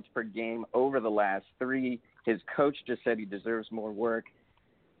 fantasy points per game over the last 3. His coach just said he deserves more work.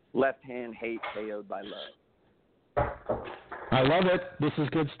 Left hand hate KO'd by love. I love it. This is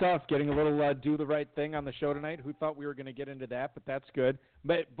good stuff. Getting a little do the right thing on the show tonight. Who thought we were going to get into that? But that's good.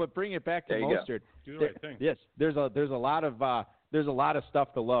 But bring it back to Mostert. Do the right thing. Yes, there's a lot of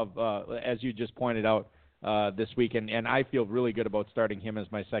stuff to love, as you just pointed out this week, and I feel really good about starting him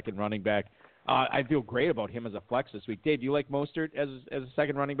as my second running back. I feel great about him as a flex this week. Dave, do you like Mostert as a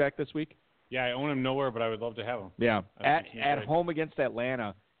second running back this week? Yeah, I own him nowhere, but I would love to have him. Yeah, at home against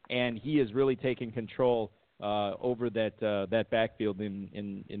Atlanta, and he has really taken control over that backfield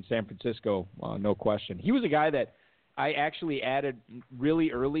in San Francisco, no question. He was a guy that I actually added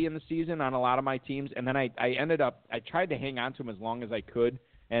really early in the season on a lot of my teams, and then I tried to hang on to him as long as I could,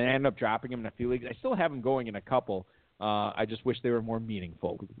 and I ended up dropping him in a few leagues. I still have him going in a couple. I just wish they were more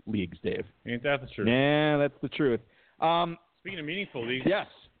meaningful leagues, Dave. Ain't that the truth? Yeah, that's the truth. Speaking of meaningful leagues, yes.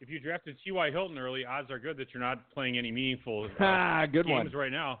 If you drafted T.Y. Hilton early, odds are good that you're not playing any meaningful good games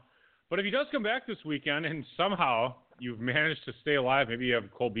right now. But if he does come back this weekend and somehow you've managed to stay alive, maybe you have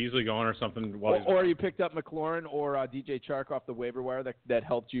Cole Beasley going or something. Or you picked up McLaurin or DJ Chark off the waiver wire that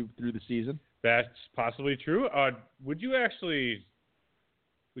helped you through the season. That's possibly true. Would you actually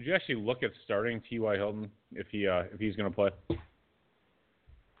look at starting T.Y. Hilton if he's going to play?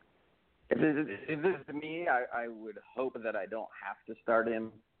 If this is me, I would hope that I don't have to start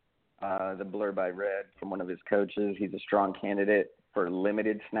him. The blurb I read from one of his coaches, he's a strong candidate for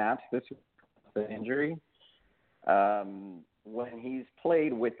limited snaps this week, the injury. When he's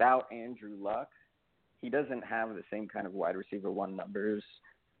played without Andrew Luck, he doesn't have the same kind of wide receiver one numbers,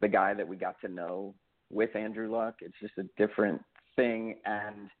 the guy that we got to know with Andrew Luck. It's just a different thing.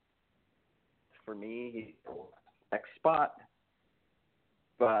 And for me, he's the next spot.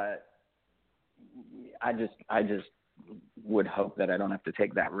 But I just would hope that I don't have to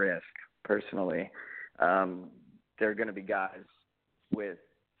take that risk personally. There are going to be guys with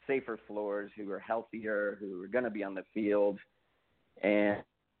safer floors who are healthier, who are going to be on the field, and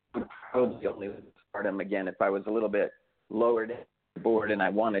I would probably only start him again if I was a little bit lower down the board and I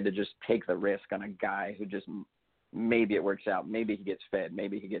wanted to just take the risk on a guy who just maybe it works out, maybe he gets fed,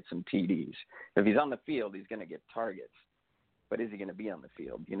 maybe he gets some TDs. If he's on the field, he's going to get targets, but is he going to be on the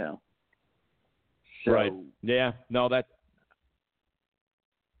field? So, right. Yeah. No, that.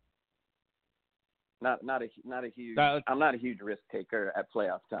 Not a huge. I'm not a huge risk taker at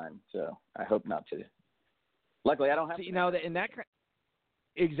playoff time, so I hope not to. Luckily, I don't have.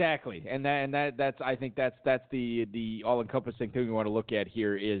 Exactly, and that's I think that's the all-encompassing thing we want to look at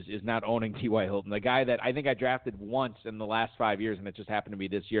here is not owning T.Y. Hilton, the guy that I think I drafted once in the last 5 years, and it just happened to be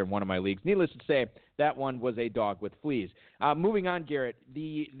this year in one of my leagues. Needless to say, that one was a dog with fleas. Moving on, Garrett,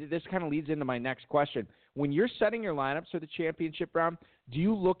 this kind of leads into my next question. When you're setting your lineups for the championship round, do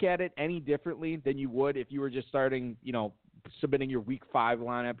you look at it any differently than you would if you were just starting, submitting your Week 5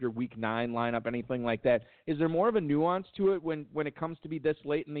 lineup, your Week 9 lineup, anything like that? Is there more of a nuance to it when it comes to be this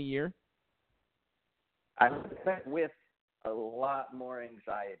late in the year? I look at it with a lot more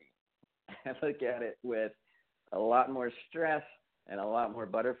anxiety. I look at it with a lot more stress and a lot more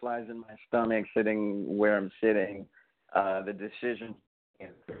butterflies in my stomach sitting where I'm sitting. The decisions, as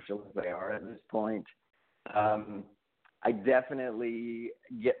crucial as they are at this point. I definitely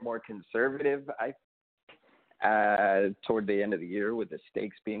get more conservative, toward the end of the year with the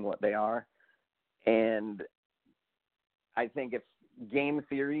stakes being what they are. And I think if game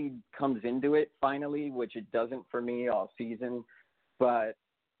theory comes into it finally, which it doesn't for me all season, but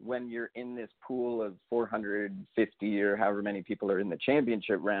when you're in this pool of 450 or however many people are in the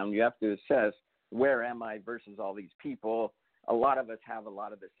championship round, you have to assess where am I versus all these people. A lot of us have a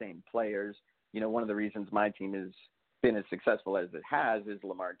lot of the same players. One of the reasons my team has been as successful as it has is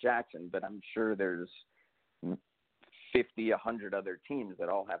Lamar Jackson, but I'm sure there's 50, 100 other teams that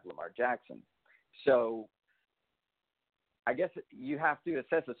all have Lamar Jackson. So I guess you have to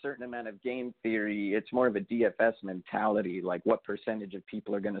assess a certain amount of game theory. It's more of a DFS mentality, like what percentage of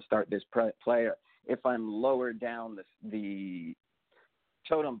people are going to start this player. If I'm lower down the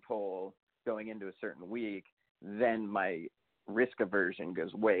totem pole going into a certain week, then my risk aversion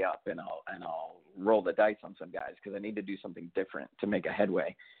goes way up, and I'll roll the dice on some guys because I need to do something different to make a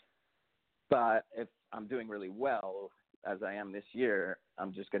headway. But if I'm doing really well, as I am this year,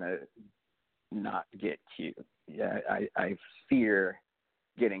 I'm just going to not get cute. Yeah, I fear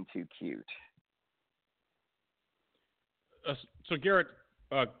getting too cute. So, Garrett,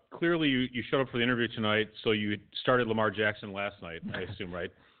 clearly you showed up for the interview tonight, so you started Lamar Jackson last night, I assume,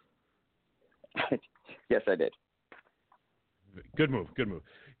 right? Yes, I did. Good move.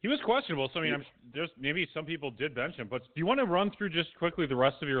 He was questionable, so maybe some people did bench him. But do you want to run through just quickly the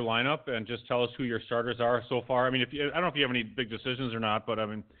rest of your lineup and just tell us who your starters are so far? I don't know if you have any big decisions or not, but I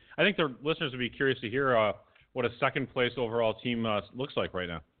think the listeners would be curious to hear what a second place overall team looks like right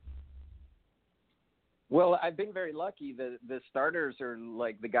now. Well, I've been very lucky. The starters are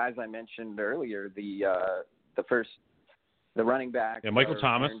like the guys I mentioned earlier. The running backs, Michael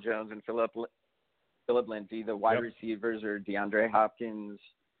Thomas, Aaron Jones, and Philip Lindsay. The wide receivers are DeAndre Hopkins,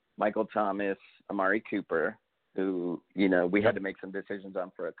 Michael Thomas, Amari Cooper. who, you know, we had to make some decisions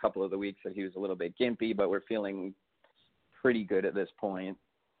on for a couple of the weeks that he was a little bit gimpy, but we're feeling pretty good at this point.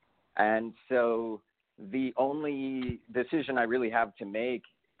 And so the only decision I really have to make,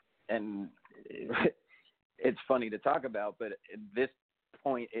 and it's funny to talk about, but at this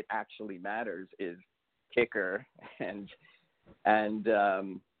point it actually matters, is kicker and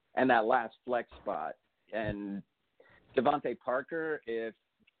that last flex spot. And Devontae Parker, if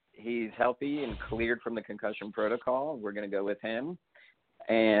he's healthy and cleared from the concussion protocol, we're going to go with him.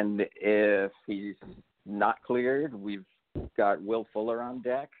 And if he's not cleared, we've got Will Fuller on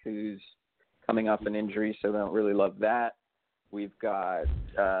deck, who's coming off an injury, so I don't really love that. We've got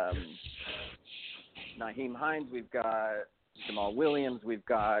Nyheim Hines. We've got Jamal Williams. We've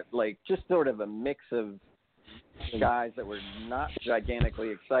got, like, just sort of a mix of guys that we're not gigantically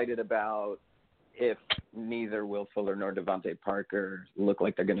excited about if neither Will Fuller nor Devontae Parker look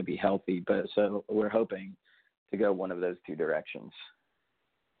like they're going to be healthy. But so we're hoping to go one of those two directions.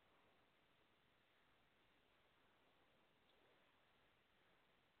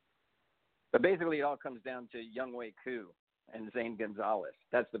 But basically it all comes down to Younghoe Koo and Zane Gonzalez.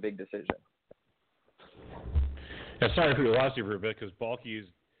 That's the big decision. Yeah, sorry for the loss you for a bit, because Balky's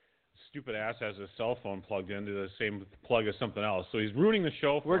stupid ass has his cell phone plugged into the same plug as something else, so he's ruining the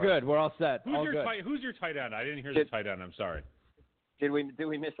show for We're us. good. We're all set. Who's all your good. who's your tight end? I didn't hear the tight end. I'm sorry. Did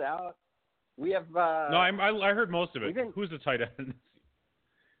we miss out? We have. No, I heard most of it. Who's the tight end?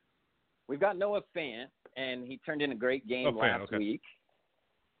 We've got Noah Fant, and he turned in a great game last week.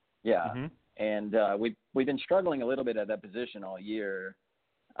 Yeah, and we've been struggling a little bit at that position all year.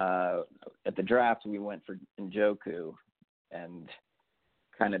 At the draft, we went for Njoku, and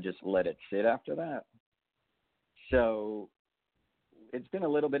kind of just let it sit after that. So it's been a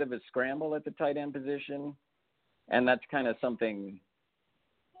little bit of a scramble at the tight end position, and that's kind of something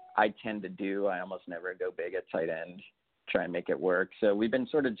I tend to do. I almost never go big at tight end, try and make it work. So we've been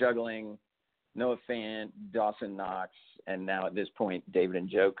sort of juggling Noah Fant, Dawson Knox, and now at this point, David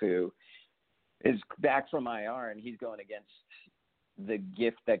Njoku is back from IR, and he's going against the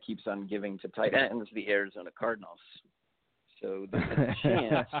gift that keeps on giving to tight ends, the Arizona Cardinals. So there's a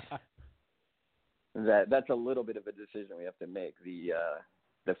chance that's a little bit of a decision we have to make, the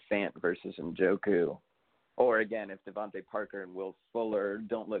Fant versus Njoku. Or, again, if Devontae Parker and Will Fuller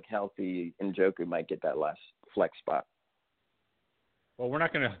don't look healthy, Njoku might get that last flex spot. Well, we're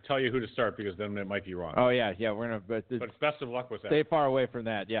not going to tell you who to start, because then it might be wrong. Oh, yeah, we're going to. But it's best of luck with that. Stay far away from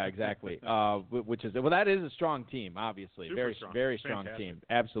that. Yeah, exactly. Which is, well, that is a strong team, obviously. Super strong. Very strong team.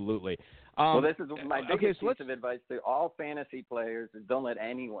 Absolutely. Well, this is my biggest piece of advice to all fantasy players: is don't let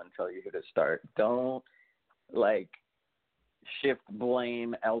anyone tell you who to start. Don't shift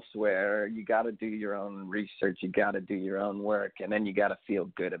blame elsewhere. You got to do your own research. You got to do your own work, and then you got to feel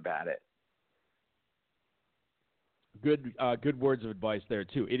good about it. Good words of advice there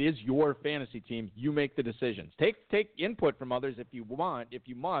too. It is your fantasy team. You make the decisions. Take input from others if you want, if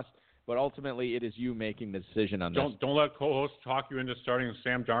you must, but ultimately it is you making the decision on this. Don't let co-hosts talk you into starting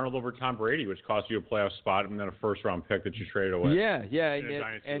Sam Darnold over Tom Brady, which cost you a playoff spot and then a first-round pick that you traded away. Yeah,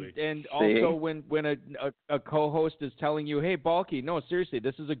 and also when a co-host is telling you, hey, Balky, no, seriously,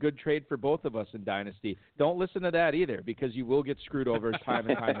 this is a good trade for both of us in Dynasty. Don't listen to that either, because you will get screwed over time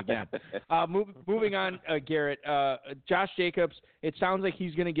and time again. Moving on, Garrett, Josh Jacobs, it sounds like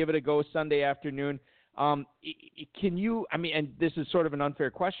he's going to give it a go Sunday afternoon. Can you, and this is sort of an unfair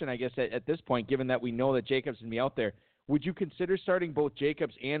question, I guess, at this point, given that we know that Jacobs can be out there, would you consider starting both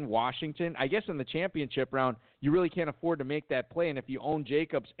Jacobs and Washington? I guess in the championship round, you really can't afford to make that play, and if you own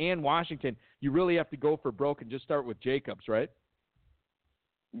Jacobs and Washington, you really have to go for broke and just start with Jacobs, right?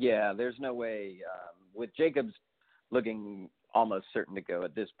 Yeah, there's no way. With Jacobs looking almost certain to go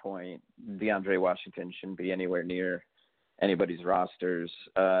at this point, DeAndre Washington shouldn't be anywhere near anybody's rosters.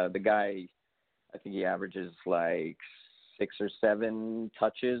 The guy, I think he averages like 6 or 7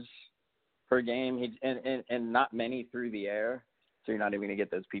 touches per game, and not many through the air, so you're not even going to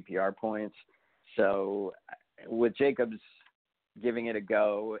get those PPR points. So with Jacobs giving it a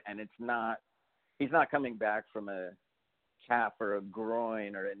go, and he's not coming back from a calf or a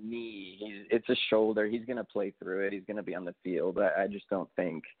groin or a knee. It's a shoulder. He's going to play through it. He's going to be on the field. I just don't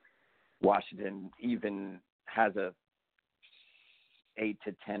think Washington even has a 8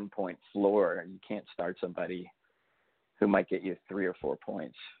 to 10 point floor. You can't start somebody who might get you 3 or 4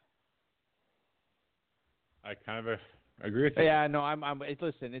 points. I kind of agree with you. Yeah, no,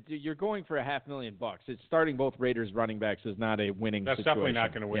 listen, you're going for $500,000. It's starting both Raiders running backs is not a winning That's situation. definitely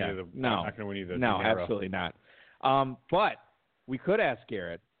not going to win you not going to win you the No, absolutely not. But we could ask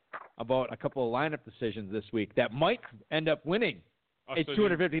Garrett about a couple of lineup decisions this week that might end up winning It's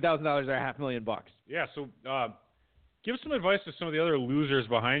 $250,000 or $500,000. Yeah, so give some advice to some of the other losers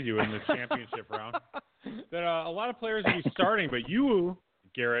behind you in the championship round. That a lot of players would be starting, but you,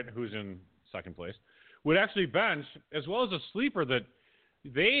 Garrett, who's in second place, would actually bench, as well as a sleeper that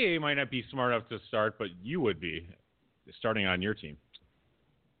they might not be smart enough to start, but you would be starting on your team.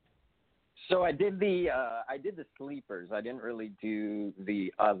 So I did the sleepers. I didn't really do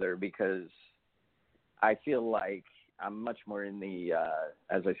the other because I feel like I'm much more in the,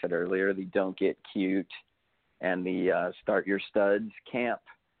 as I said earlier, the don't get cute and the start your studs camp.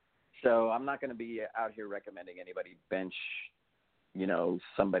 So I'm not going to be out here recommending anybody bench,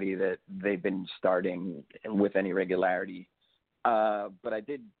 somebody that they've been starting with any regularity. But I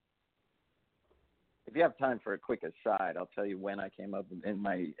did. If you have time for a quick aside, I'll tell you when I came up in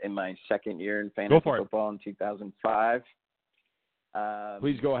my second year in fantasy football in 2005.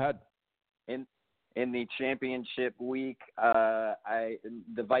 Please go ahead. In the championship week,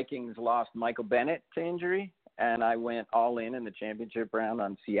 the Vikings lost Michael Bennett to injury, and I went all in the championship round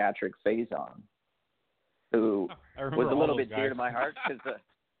on Ciatric Faison, who was a little bit dear to my heart because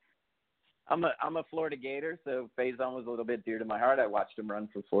I'm a Florida Gator, so Faison was a little bit dear to my heart. I watched him run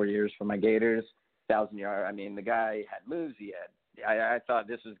for 4 years for my Gators. 1,000-yard. I mean, the guy had moves. I thought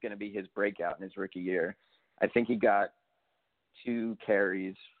this was going to be his breakout in his rookie year. I think he got 2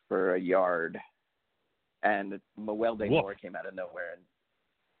 carries for a yard, and Mewelde Moore came out of nowhere.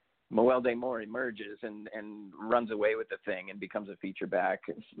 And Mewelde Moore emerges and runs away with the thing and becomes a feature back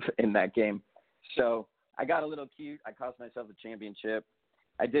in that game. So I got a little cute. I cost myself a championship.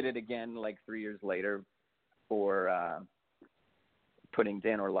 I did it again like 3 years later for putting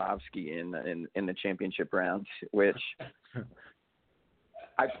Dan Orlovsky in the championship round, which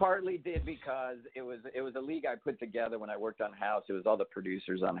I partly did because it was a league I put together when I worked on House. It was all the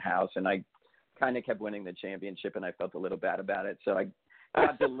producers on House, and I kind of kept winning the championship, and I felt a little bad about it. So I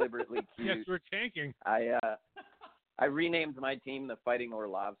got deliberately cute. Yes, we're tanking. I renamed my team the Fighting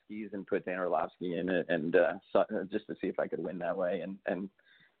Orlovskys and put Dan Orlovsky in it, and just to see if I could win that way, and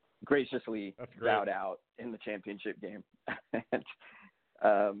graciously bowed out in the championship game.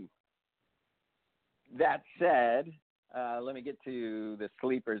 That said, let me get to the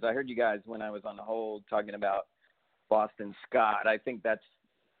sleepers. I heard you guys when I was on the hold talking about Boston Scott. I think that's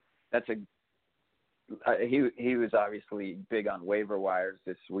he was obviously big on waiver wires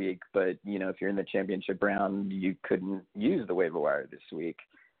this week, but if you're in the championship round, you couldn't use the waiver wire this week.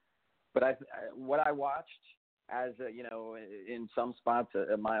 But what I watched as in some spots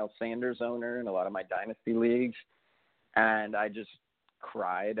a Miles Sanders owner in a lot of my dynasty leagues, and I just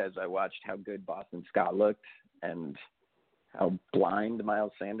cried as I watched how good Boston Scott looked and how blind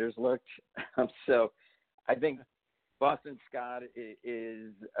Miles Sanders looked. So I think Boston Scott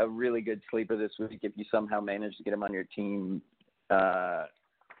is a really good sleeper this week if you somehow manage to get him on your team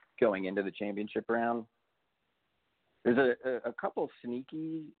going into the championship round. There's a couple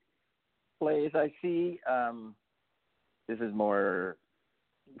sneaky plays I see. This is more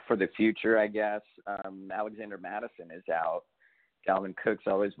for the future, I guess. Alexander Madison is out. Dalvin Cook's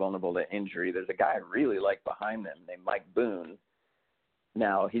always vulnerable to injury. There's a guy I really like behind them named Mike Boone.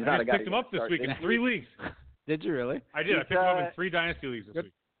 Now, he's not a guy. I picked him up this week in 3 leagues. Did you really? I did. I picked him up in 3 dynasty leagues this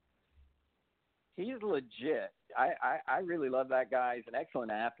week. He's legit. I really love that guy. He's an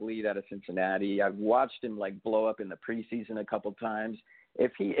excellent athlete out of Cincinnati. I've watched him blow up in the preseason a couple times.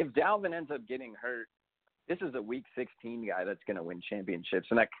 If Dalvin ends up getting hurt, this is a Week 16 guy that's going to win championships,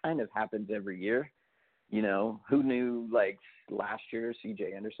 and that kind of happens every year. Who knew last year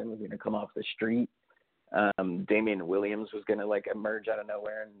C.J. Anderson was going to come off the street. Damian Williams was going to emerge out of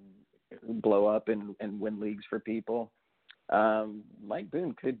nowhere and blow up and win leagues for people. Mike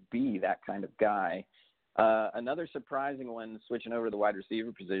Boone could be that kind of guy. Another surprising one, switching over to the wide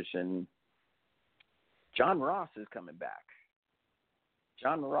receiver position, John Ross is coming back.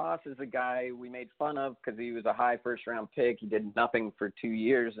 John Ross is a guy we made fun of because he was a high first-round pick. He did nothing for 2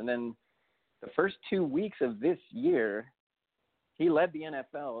 years, and then the first 2 weeks of this year, he led the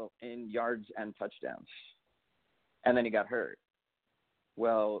NFL in yards and touchdowns, and then he got hurt.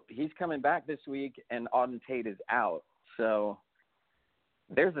 Well, he's coming back this week, and Auden Tate is out. So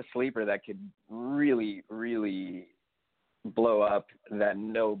there's a sleeper that could really, really blow up that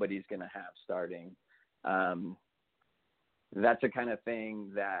nobody's going to have starting. That's the kind of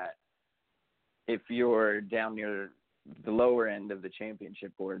thing that if you're down near the lower end of the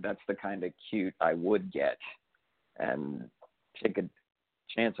championship board, that's the kind of cute I would get and take a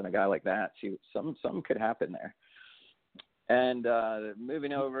chance on a guy like that. See, something could happen there. And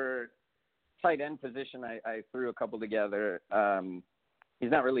moving over, tight end position, I threw a couple together.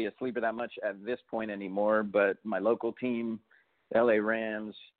 He's not really a sleeper that much at this point anymore, but my local team the LA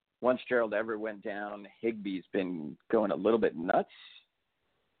Rams. Once Gerald Everett went down, Higbee's been going a little bit nuts.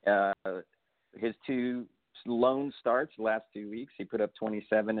 His 2 lone starts the last 2 weeks, he put up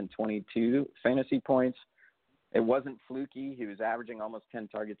 27 and 22 fantasy points. It wasn't fluky. He was averaging almost 10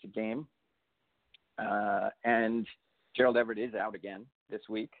 targets a game. And Gerald Everett is out again this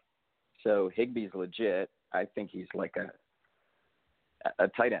week. So Higbee's legit. I think he's like a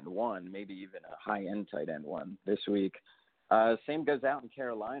tight end 1, maybe even a high-end tight end 1 this week. Same goes out in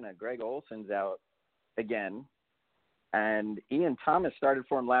Carolina. Greg Olson's out again. And Ian Thomas started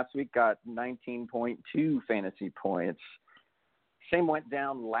for him last week, got 19.2 fantasy points. Same went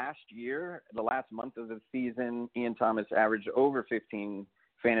down last year. The last month of the season, Ian Thomas averaged over 15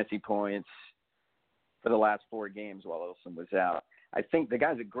 fantasy points for the last 4 games while Olson was out. I think the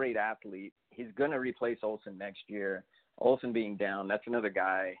guy's a great athlete. He's going to replace Olson next year. Olson being down, that's another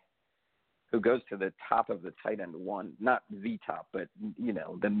guy who goes to the top of the tight end 1, not the top, but,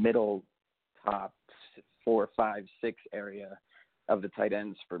 the middle top 4, 5, 6 area of the tight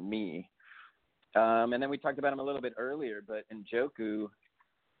ends for me. And then we talked about him a little bit earlier, but Njoku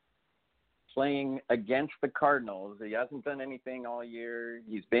playing against the Cardinals. He hasn't done anything all year.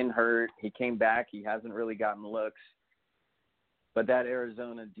 He's been hurt. He came back. He hasn't really gotten looks. But that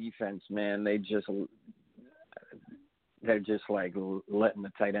Arizona defense, man, they're just like letting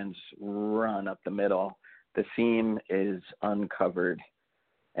the tight ends run up the middle. The seam is uncovered,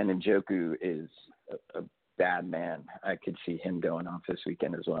 and Njoku is a bad man. I could see him going off this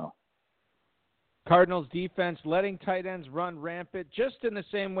weekend as well. Cardinals defense letting tight ends run rampant, just in the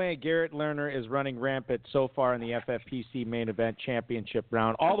same way Garrett Lerner is running rampant so far in the FFPC main event championship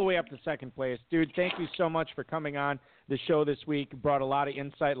round, all the way up to second place. Dude, thank you so much for coming on the show this week. Brought a lot of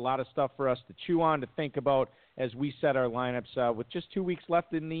insight, a lot of stuff for us to chew on, to think about as we set our lineups with just 2 weeks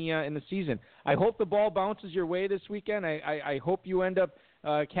left in the season. I hope the ball bounces your way this weekend. I hope you end up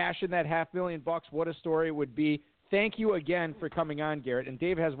cashing that $500,000. What a story it would be. Thank you again for coming on, Garrett. And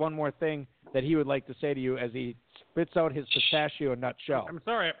Dave has one more thing that he would like to say to you as he spits out his pistachio nutshell. I'm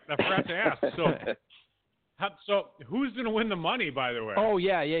sorry, I forgot to ask. So who's going to win the money, by the way? Oh,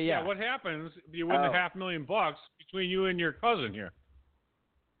 yeah. What happens if you win the $500,000 between you and your cousin here?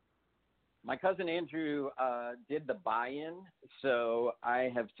 My cousin Andrew did the buy-in, so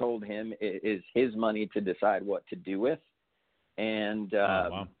I have told him it is his money to decide what to do with. And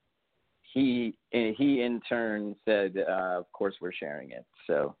wow. He in turn said, of course we're sharing it.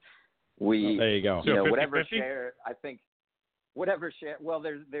 So there you go. So whatever 50-50? share, I think whatever share. Well,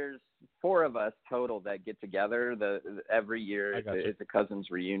 there's 4 of us total that get together every year. It's a cousins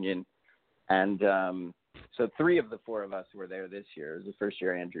reunion, and so 3 of the 4 of us were there this year. It was the first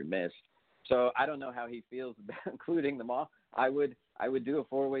year Andrew missed. So I don't know how he feels about including them all. I would do a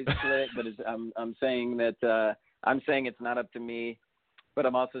 4-way split, but I'm saying that I'm saying it's not up to me. But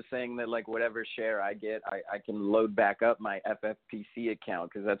I'm also saying that, like, whatever share I get, I can load back up my FFPC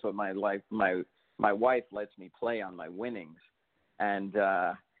account, because that's what my wife lets me play on my winnings. And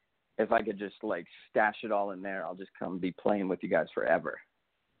if I could just, like, stash it all in there, I'll just come be playing with you guys forever.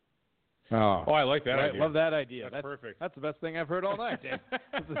 Oh, I like that idea. I love that idea. That's perfect. That's the best thing I've heard all night, Dave.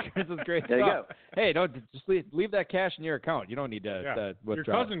 This is great there stuff. You go. Hey, don't just leave that cash in your account. You don't need to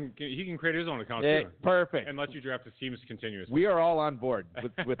withdraw. Your cousin, he can create his own account too. Perfect. And let you draft his teams continuously. We are all on board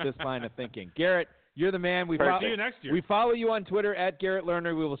with this line of thinking. Garrett, you're the man. See you next year. We follow you on Twitter at Garrett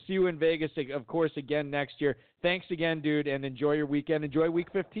Lerner. We will see you in Vegas, of course, again next year. Thanks again, dude, and enjoy your weekend. Enjoy Week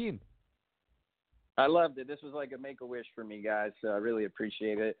 15. I loved it. This was like a make-a-wish for me, guys. So I really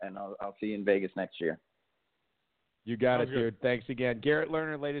appreciate it, and I'll see you in Vegas next year. You got Sounds it, dude. good. Thanks again. Garrett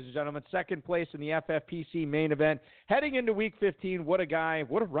Lerner, ladies and gentlemen, second place in the FFPC main event. Heading into Week 15, what a guy,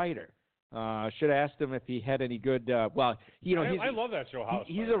 what a writer. Should have asked him if he had any good, I love that show, House.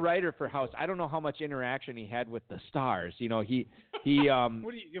 He's a writer for House. I don't know how much interaction he had with the stars. He what do you,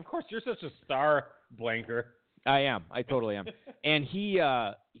 of course, you're such a star blanker. I am. I totally am. And he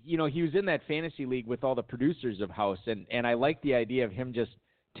was in that fantasy league with all the producers of House, and I like the idea of him just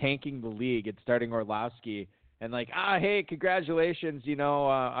tanking the league and starting Orlovsky and like, hey, congratulations,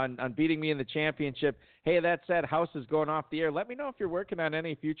 on beating me in the championship. Hey, that said, House is going off the air. Let me know if you're working on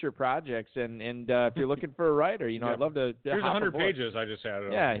any future projects, and if you're looking for a writer, I'd love to. Here's 100 pages I just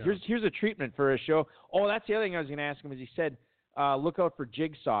added. Yeah, here's a treatment for a show. Oh, that's the other thing I was going to ask him is he said, look out for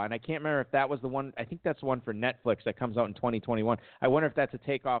Jigsaw, and I can't remember if that was the one. I think that's the one for Netflix that comes out in 2021. I wonder if that's a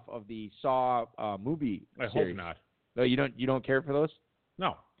takeoff of the Saw movie series. Hope not. No, you don't care for those?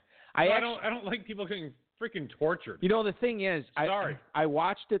 No. I don't like people getting freaking tortured. The thing is, Sorry. I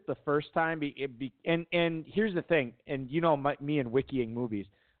watched it the first time, and here's the thing, and me and wikiing movies.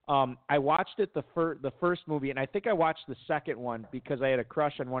 I watched it the first movie, and I think I watched the second one because I had a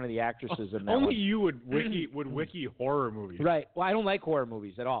crush on one of the actresses in that Only one. you would wiki horror movies. Right. Well, I don't like horror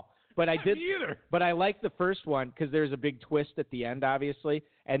movies at all. But I did. Me either. But I like the first one because there's a big twist at the end, obviously.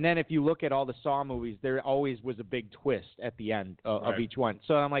 And then if you look at all the Saw movies, there always was a big twist at the end of each one.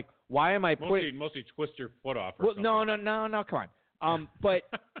 So I'm like, why am I putting? Mostly twist your foot off. Or Well, no, come on.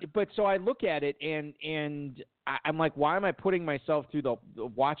 But so I look at it and I'm like, why am I putting myself through the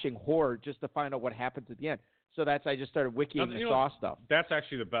watching horror just to find out what happens at the end? So I just started wikiing the Saw stuff. That's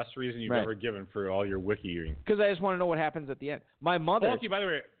actually the best reason you've ever given for all your wikiing. Because I just want to know what happens at the end. My mother. Balky, by the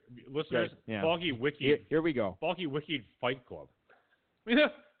way, listeners, Balky wiki. Here we go. Balky wikied Fight Club. I mean,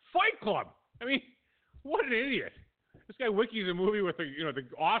 Fight Club. I mean, what an idiot. This guy wikis a movie with the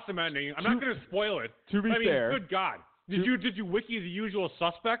awesome ending. I'm not going to spoil it. To be fair, good God. Did you wiki The Usual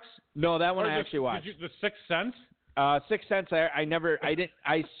Suspects? No, that one I actually watched. The Sixth Sense? Sixth Sense.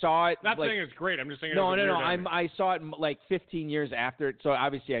 I saw it. Not saying it's great. I'm just saying. No. I saw it like 15 years after it, so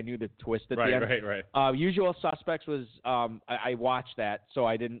obviously I knew the twist at the end. Right. Usual Suspects was. I watched that, so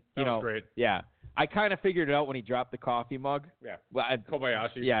I didn't. That was great. Yeah. I kind of figured it out when he dropped the coffee mug. Yeah. Well,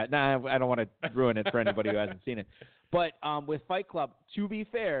 Kobayashi. Yeah. Nah, I don't want to ruin it for anybody who hasn't seen it. But with Fight Club, to be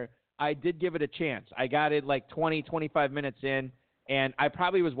fair, I did give it a chance. I got it like 20, 25 minutes in, and I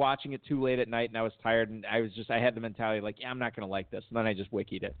probably was watching it too late at night, and I was tired, and I had the mentality like, I'm not going to like this, and then I just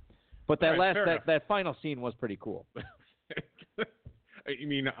wikied it. But that final scene was pretty cool. You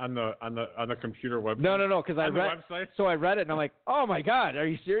mean on the computer website? No, because I read. Website? So I read it, and I'm like, oh my God, are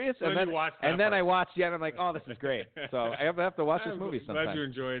you serious? And then I watched it, and I'm like, oh, this is great. So I have to watch this movie sometime. Glad you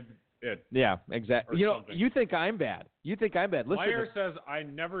enjoyed it. Yeah, exactly. You think I'm bad. Listen, Meyer says I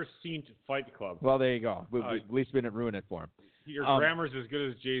never seen Fight Club. Well, there you go. At least we didn't ruin it for him. Your grammar's as good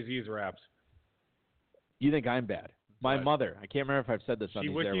as Jay-Z's raps. You think I'm bad? My mother. I can't remember if I've said this on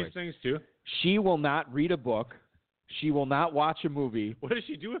these airways. She wikis things too. She will not read a book. She will not watch a movie. What does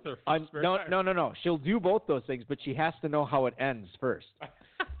she do with her spare time? No. She'll do both those things, but she has to know how it ends first.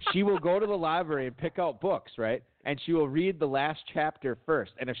 She will go to the library and pick out books, right? And she will read the last chapter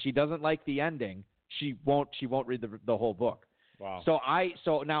first. And if she doesn't like the ending, she won't read the whole book. Wow.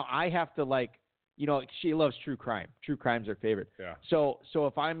 So now I have to she loves true crime. True crime's her favorite. Yeah. So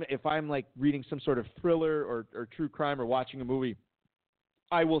if I'm like reading some sort of thriller or true crime or watching a movie,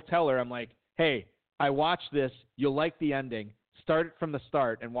 I will tell her, I'm like, hey, I watched this. You'll like the ending. Start it from the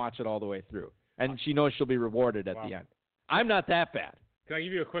start and watch it all the way through. And she knows she'll be rewarded at the end. I'm not that bad. Can I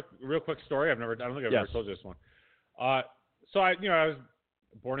give you a real quick story? I don't think I've ever told you this one. So I was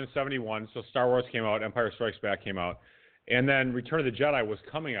born in '71. So Star Wars came out, Empire Strikes Back came out, and then Return of the Jedi was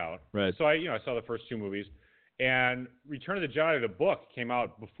coming out. Right. So I saw the first two movies, and Return of the Jedi, the book, came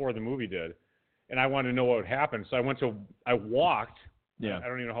out before the movie did, and I wanted to know what would happen. So I walked. Yeah. I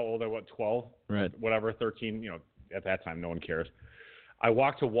don't even know how old I was, 12, right? Whatever, 13. At that time, no one cares. I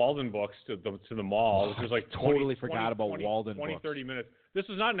walked to Walden Books to the mall, which was like forgot about Walden 20, Books. 30 minutes. This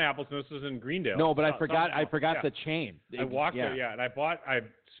was not in Appleton. This was in Greendale. No, but I forgot the chain. I walked there, and I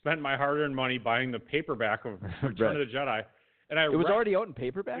spent my hard-earned money buying the paperback of Return of the Jedi, and it was already out in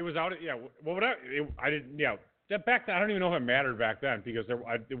paperback. It was out. Yeah. Well, I didn't. Yeah. Back then, I don't even know if it mattered back then because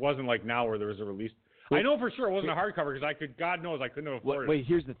it wasn't like now where there was a release. I know for sure it wasn't a hardcover because God knows I couldn't have afforded it. Wait,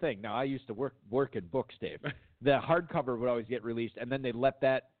 here's the thing. Now, I used to work in books, Dave. The hardcover would always get released, and then they let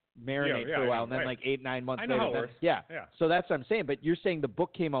that marinate for a while, and then like 8-9 months later. I know how it works. Yeah. Yeah. So that's what I'm saying. But you're saying the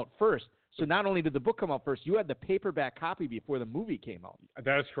book came out first. So not only did the book come out first, you had the paperback copy before the movie came out.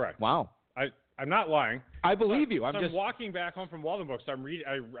 That is correct. Wow. I'm not lying. I believe you. I'm walking back home from Walden Books. I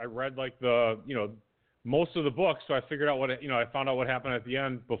read like most of the books, so I figured out I found out what happened at the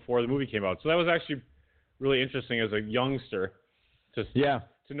end before the movie came out. So that was actually really interesting as a youngster to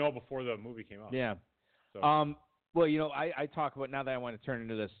know before the movie came out. Yeah. So. Well, I talk about now that I want to turn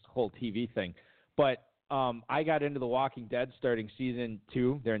into this whole TV thing, but I got into The Walking Dead starting season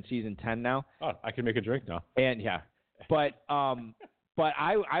 2. They're in season 10 now. Oh, I can make a drink now. And but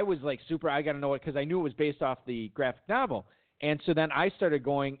I was like I got to know it because I knew it was based off the graphic novel, and so then I started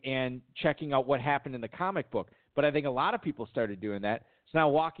going and checking out what happened in the comic book. But I think a lot of people started doing that. So now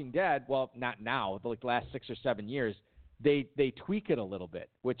Walking Dead, well, not now, but like the last 6 or 7 years, they tweak it a little bit,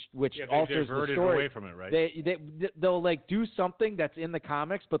 which alters the story. Away from it, right? They'll like do something that's in the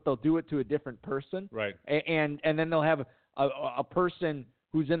comics, but they'll do it to a different person. Right. And then they'll have a person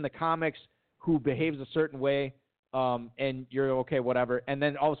who's in the comics who behaves a certain way, and you're okay, whatever. And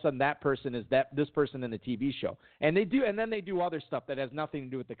then all of a sudden that person is this person in the TV show. And then they do other stuff that has nothing to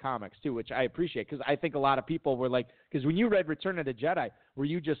do with the comics too, which I appreciate because I think a lot of people were like, because when you read Return of the Jedi, were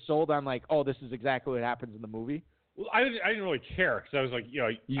you just sold on like, oh, this is exactly what happens in the movie? Well, I didn't really care because I was like,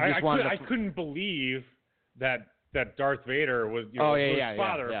 I couldn't believe that Darth Vader was his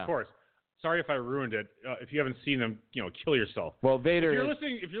father. Yeah. Of course. Sorry if I ruined it. If you haven't seen them, kill yourself. Well, Vader. If you're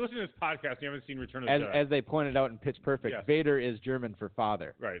listening to this podcast and you haven't seen Return of the Jedi, as they pointed out in Pitch Perfect, yes. Vader is German for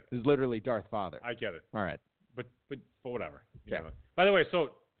father. Right. It's literally Darth Father. I get it. All right. But whatever. Yeah. By the way,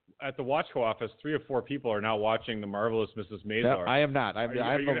 so at the Watchco office, 3 or 4 people are now watching The Marvelous Mrs. Maisel. No, I am not.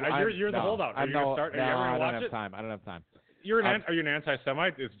 You're the holdout. Are you going to start? No, I don't have time. I don't have time. Are you an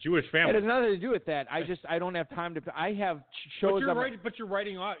anti-Semite? It's Jewish family. It has nothing to do with that. I don't have time to. I have shows. But you're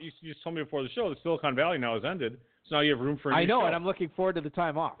writing off. You just told me before the show that Silicon Valley now has ended, so now you have room for a new show. I know, and I'm looking forward to the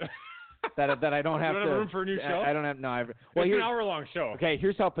time off. that I don't have you don't have room for a new show. I don't have no. It's an hour-long show. Okay,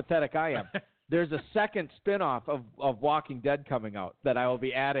 here's how pathetic I am. There's a second spin-off of Walking Dead coming out that I will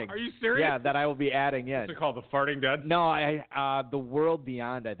be adding. Are you serious? Yeah, that I will be adding in. What's it called? The Farting Dead? No, The World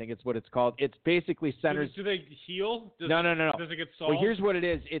Beyond, I think it's what it's called. It's basically centers. Do they heal? No. Does it get solved? Well, here's what it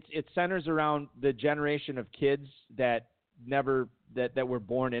is. It centers around the generation of kids that were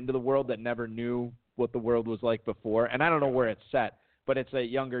born into the world that never knew what the world was like before. And I don't know where it's set, but it's a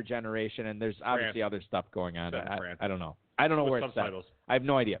younger generation, and there's obviously other stuff going on. I don't know. I don't know where it's set. I have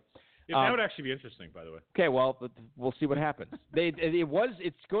no idea. Yeah, that would actually be interesting, by the way. Okay, well, we'll see what happens.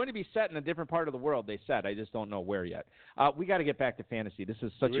 It's going to be set in a different part of the world, they said. I just don't know where yet. We got to get back to fantasy. This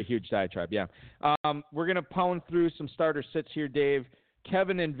is such a huge diatribe, yeah. We're going to pound through some starter sits here, Dave.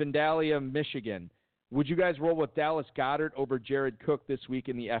 Kevin in Vandalia, Michigan. Would you guys roll with Dallas Goedert over Jared Cook this week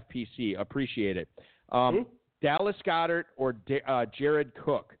in the FPC? Appreciate it. Who? Dallas Goedert or Jared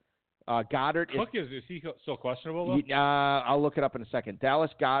Cook? Goddard is he still questionable, though? I'll look it up in a second.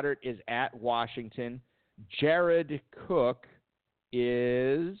 Dallas Goedert is at Washington. Jared Cook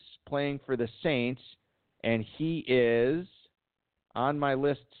is playing for the Saints, and he is on my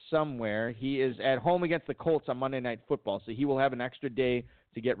list somewhere. He is at home against the Colts on Monday Night Football, so he will have an extra day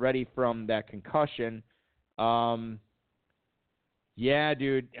to get ready from that concussion. Yeah,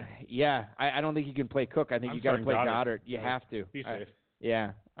 dude. Yeah, I don't think you can play Cook. I think you got to play Goddard. You have to. Be safe.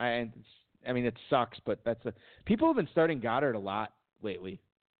 Yeah, I mean it sucks, but people have been starting Goddard a lot lately.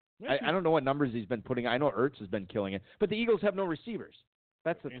 I don't know what numbers he's been putting. I know Ertz has been killing it, but the Eagles have no receivers.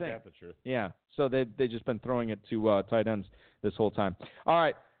 That's the thing. That's the truth. Yeah, so they've just been throwing it to tight ends this whole time. All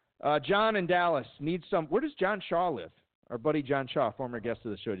right, John in Dallas needs some. Where does John Shaw live? Our buddy John Shaw, former guest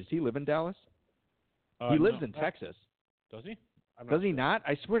of the show. Does he live in Dallas? He lives in Texas. Does he? Does he not?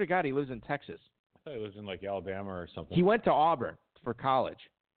 I swear to God, he lives in Texas. I thought he lives in like Alabama or something. He went to Auburn for college.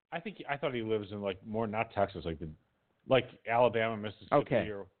 I thought he lives in not Texas, like Alabama, Mississippi. Okay.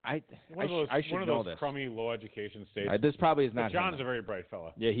 Or I should one of know those this. crummy low education states. This probably is not. But John's a very bright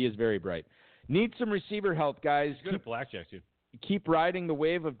fella. Yeah, he is very bright. Need some receiver help, guys. He's good at blackjack too. Keep riding the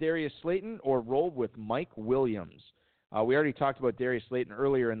wave of Darius Slayton or roll with Mike Williams. We already talked about Darius Slayton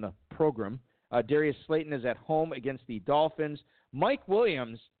earlier in the program. Darius Slayton is at home against the Dolphins. Mike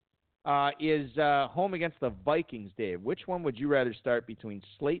Williams is home against the Vikings, Dave. Which one would you rather start between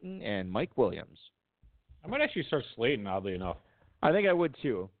Slayton and Mike Williams? I might actually start Slayton, oddly enough. I think I would,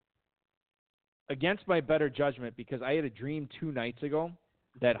 too. Against my better judgment, because I had a dream 2 nights ago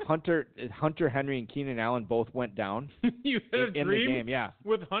that Hunter Henry and Keenan Allen both went down. You had a dream in the game, yeah.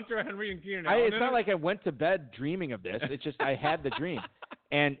 With Hunter Henry and Keenan Allen? It's not like I went to bed dreaming of this. It's just I had the dream.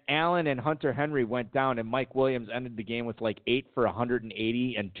 And Allen and Hunter Henry went down, and Mike Williams ended the game with 8 for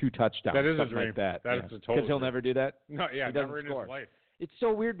 180 and 2 touchdowns. That is something a dream. Like that. That is a total. Because he'll never do that? No, yeah, he never in score. his life. It's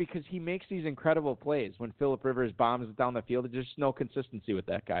so weird because he makes these incredible plays when Phillip Rivers bombs it down the field. There's just no consistency with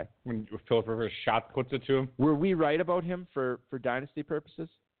that guy. When Phillip Rivers puts it to him? Were we right about him for dynasty purposes?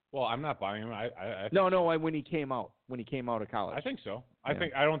 Well, I'm not buying him. When he came out of college. I think so. I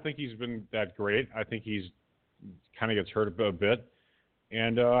don't think he's been that great. I think he's kind of gets hurt a bit.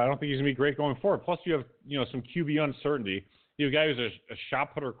 And I don't think he's going to be great going forward. Plus, you have some QB uncertainty. You have a guy who's a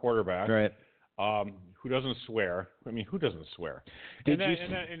shot putter quarterback, right? Who doesn't swear. I mean, who doesn't swear? And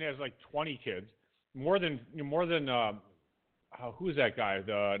has 20 kids, more than who is that guy?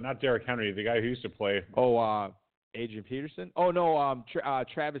 Not Derrick Henry, the guy who used to play. Adrian Peterson. Oh no,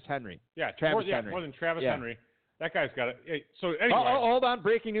 Travis Henry. Yeah, Henry. More than Travis Henry. That guy's got it. So anyway. Hold on,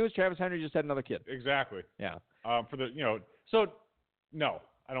 breaking news: Travis Henry just had another kid. Exactly. Yeah. So. No,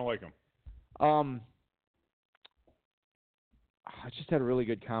 I don't like him. I just had a really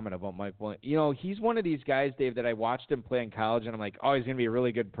good comment about Mike Williams. He's one of these guys, Dave, that I watched him play in college, and I'm like, oh, he's going to be a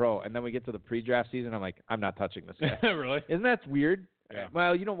really good pro. And then we get to the pre-draft season, I'm like, I'm not touching this guy. Really? Isn't that weird? Yeah.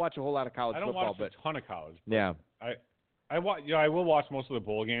 Well, you don't watch a whole lot of college football. I don't watch a ton of college. Yeah. I will watch most of the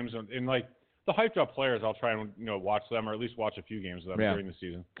bowl games, and the hyped up players, I'll try and watch them, or at least watch a few games of them during the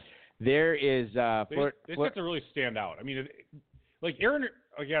season. There is they have to really stand out. I mean, like Aaron.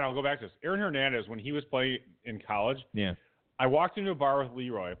 Again, I'll go back to this. Aaron Hernandez, when he was playing in college, I walked into a bar with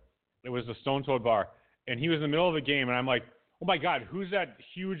Leroy. It was the Stone Toad Bar, and he was in the middle of the game, and I'm like, oh my God, who's that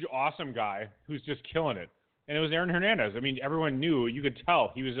huge, awesome guy who's just killing it? And it was Aaron Hernandez. I mean, everyone knew. You could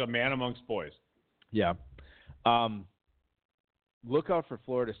tell he was a man amongst boys. Yeah. Look out for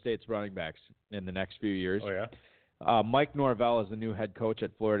Florida State's running backs in the next few years. Oh, yeah? Mike Norvell is the new head coach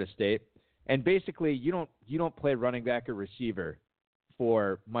at Florida State. And basically, you don't play running back or receiver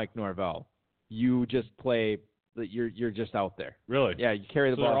for Mike Norvell. You just play – you're just out there. Really? Yeah, you carry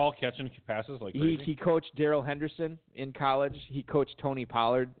the ball. So they're all catching passes like crazy? He coached Darrell Henderson in college. He coached Tony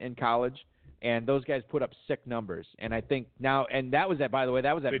Pollard in college. And those guys put up sick numbers. And I think now – and that was at – by the way,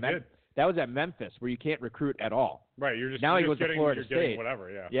 that was at Memphis where you can't recruit at all. Right. You're just now you're he goes getting, to Florida you're State.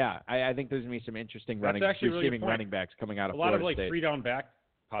 Whatever, yeah. Yeah, I think there's going to be some interesting receiving running backs coming out of Florida State. A lot of State. free down back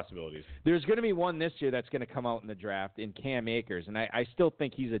possibilities. There's going to be one this year that's going to come out in the draft in Cam Akers, and I still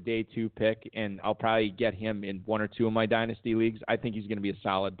think he's a day 2 pick, and I'll probably get him in 1 or 2 of my dynasty leagues. I think he's going to be a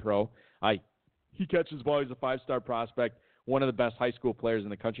solid pro. He catches the ball. He's a 5-star prospect, one of the best high school players in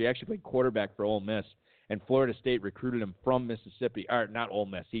the country. He actually played quarterback for Ole Miss, and Florida State recruited him from Mississippi. Or not Ole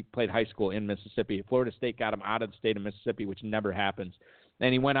Miss. He played high school in Mississippi. Florida State got him out of the state of Mississippi, which never happens.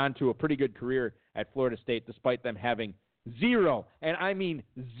 And he went on to a pretty good career at Florida State despite them having zero, and I mean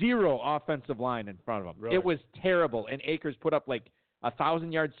zero, offensive line in front of him. Really? It was terrible. And Akers put up like a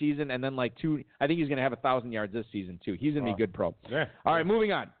 1,000-yard season and then like 2. I think he's going to have 1,000 yards this season too. He's going to be a good pro. Yeah. All right,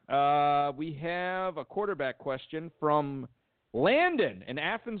 moving on. We have a quarterback question from Landon in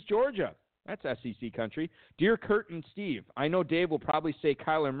Athens, Georgia. That's SEC country. Dear Kurt and Steve, I know Dave will probably say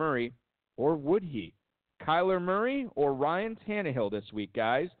Kyler Murray, or would he? Kyler Murray or Ryan Tannehill this week,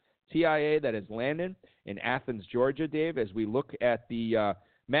 guys? TIA, that is Landon in Athens, Georgia, Dave, as we look at the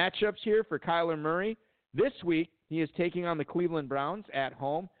matchups here for Kyler Murray. This week, he is taking on the Cleveland Browns at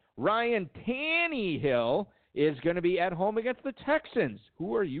home. Ryan Tannehill is going to be at home against the Texans.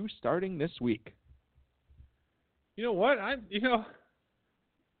 Who are you starting this week? You know what? I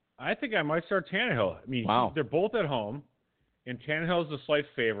think I might start Tannehill. I mean, They're both at home, and Tannehill's the slight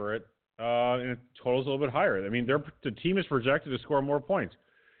favorite, and the total's a little bit higher. I mean, the team is projected to score more points.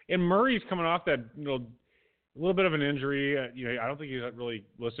 And Murray's coming off that, a little bit of an injury. I don't think he's really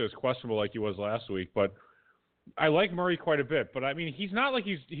listed as questionable like he was last week, but I like Murray quite a bit. But I mean, he's not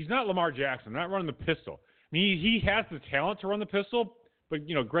Lamar Jackson, not running the pistol. I mean, he has the talent to run the pistol, but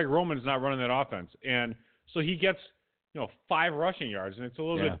Greg Roman's not running that offense, and so he gets 5 rushing yards, and it's a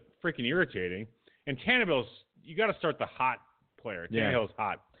little bit freaking irritating. And Tannehill's, you got to start the hot player. Tannehill's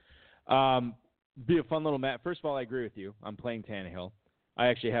hot. Be a fun little match. First of all, I agree with you. I'm playing Tannehill. I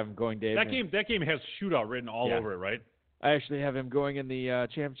actually have him going, Dave. That game has shootout written all over it, right? I actually have him going in the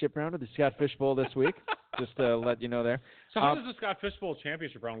championship round of the Scott Fish Bowl this week, just to let you know there. So how does the Scott Fish Bowl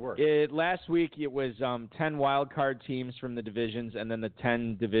championship round work? Last week it was 10 wild card teams from the divisions, and then the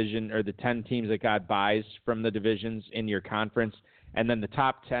 10 teams that got byes from the divisions in your conference, and then the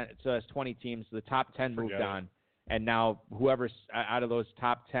top 10. So it's 20 teams. The top 10 moved on, and now whoever's out of those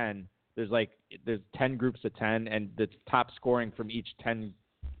top 10. There's 10 groups of 10, and the top scoring from each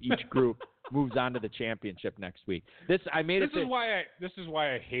group moves on to the championship next week. This is why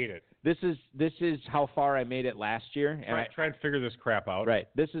I hate it. This is how far I made it last year, and try and figure this crap out. Right.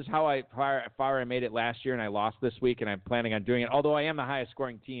 This is how far I made it last year, and I lost this week, and I'm planning on doing it. Although I am the highest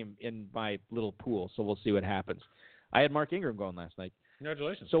scoring team in my little pool, so we'll see what happens. I had Mark Ingram going last night.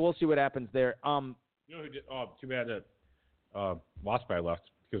 Congratulations. So we'll see what happens there. Who did? Oh, too bad that Wasp guy left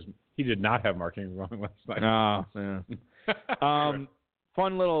because he did not have Mark Ingram going last night. Oh, yeah.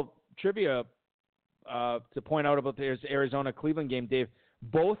 Fun little trivia to point out about the Arizona-Cleveland game, Dave.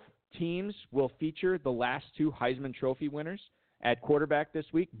 Both teams will feature the last 2 Heisman Trophy winners at quarterback this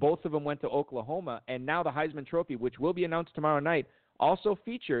week. Both of them went to Oklahoma, and now the Heisman Trophy, which will be announced tomorrow night, also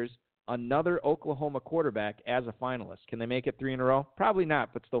features another Oklahoma quarterback as a finalist. Can they make it 3 in a row? Probably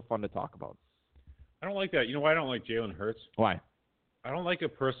not, but still fun to talk about. I don't like that. You know why I don't like Jalen Hurts? Why? I don't like a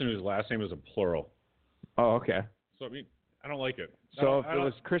person whose last name is a plural. Oh, okay. So, I mean, I don't like it. So if it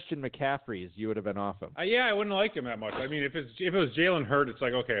was Christian McCaffrey's, you would have been off him. Yeah, I wouldn't like him that much. I mean, if it was Jalen Hurts, it's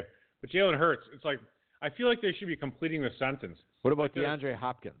like, okay. But Jalen Hurts, it's like, I feel like they should be completing the sentence. What about DeAndre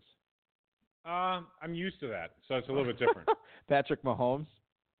Hopkins? I'm used to that, so it's a little bit different. Patrick Mahomes?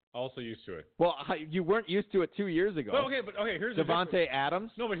 Also used to it. Well, you weren't used to it 2 years ago. But okay, here's the difference. Devontae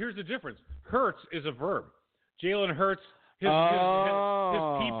Adams? No, but here's the difference. Hurts is a verb. Jalen Hurts, his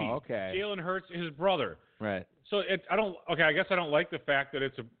pee-pee. Okay. Jalen Hurts, his brother. Right. So I guess I don't like the fact that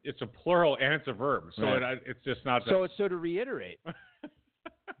it's a plural and it's a verb. So right. it's just not. So to reiterate,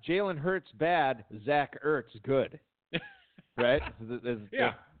 Jalen Hurts bad, Zach Ertz good. Right?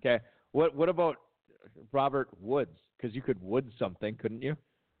 Yeah. Okay. What about Robert Woods? Because you could wood something, couldn't you?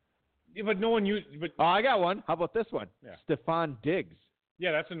 Yeah, but no one used. But I got one. How about this one? Yeah. Stephon Diggs.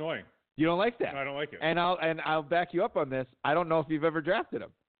 Yeah, that's annoying. You don't like that? No, I don't like it. And I'll back you up on this. I don't know if you've ever drafted him.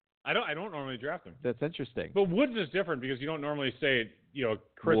 I don't normally draft him. That's interesting. But Woods is different because you don't normally say,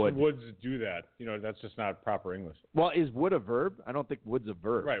 Chris Woods do that. That's just not proper English. Well, is wood a verb? I don't think wood's a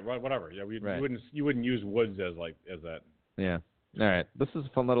verb. Right. Whatever. Yeah. You wouldn't use Woods as that. Yeah. All right. This is a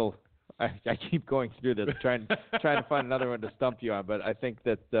fun little. I keep going through this, trying to find another one to stump you on, but I think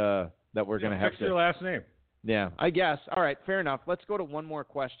that we're going to have to. Fix your last name. Yeah, I guess. All right, fair enough. Let's go to one more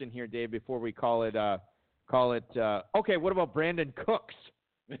question here, Dave, before we call it. Okay, what about Brandon Cooks?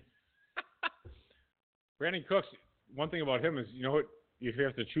 Brandon Cooks. One thing about him is, what? If you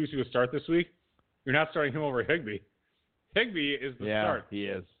have to choose who to start this week, you're not starting him over Higbee. Higbee is the start. Yeah, he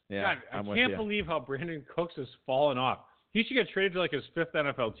is. Yeah, God, I can't believe how Brandon Cooks has fallen off. He should get traded to his 5th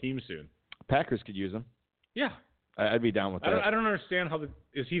NFL team soon. Packers could use him. Yeah. I'd be down with that. I don't understand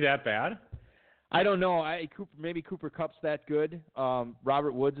is he that bad? I don't know. Maybe Cooper Kupp's that good.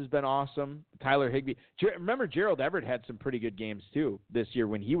 Robert Woods has been awesome. Tyler Higbee. Remember, Gerald Everett had some pretty good games, too, this year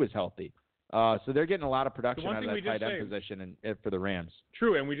when he was healthy. So they're getting a lot of production out of that tight end position for the Rams.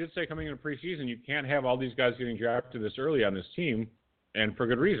 True, and we did say coming into preseason, you can't have all these guys getting drafted this early on this team, and for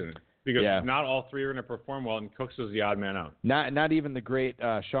good reason. Because not all three are going to perform well, and Cooks is the odd man out. Not even the great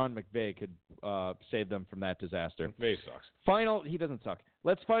Sean McVay could save them from that disaster. McVay sucks. He doesn't suck.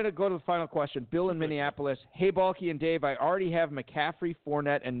 Let's go to the final question. Bill in Minneapolis. Hey, Balky and Dave, I already have McCaffrey,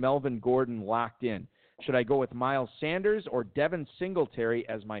 Fournette, and Melvin Gordon locked in. Should I go with Miles Sanders or Devin Singletary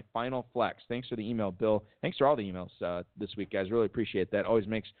as my final flex? Thanks for the email, Bill. Thanks for all the emails this week, guys. Really appreciate that. Always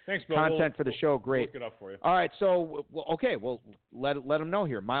makes content for the show great. We'll look it up for you. All right, so, let them know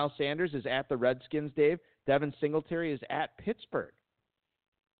here. Miles Sanders is at the Redskins, Dave. Devin Singletary is at Pittsburgh.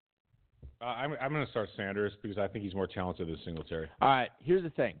 I'm going to start Sanders because I think he's more talented than Singletary. All right, here's the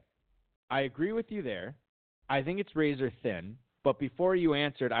thing. I agree with you there. I think it's razor thin. But before you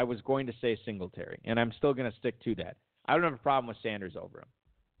answered, I was going to say Singletary, and I'm still going to stick to that. I don't have a problem with Sanders over him,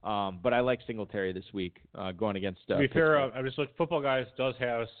 but I like Singletary this week going against. To be fair, I just looked. Football Guys does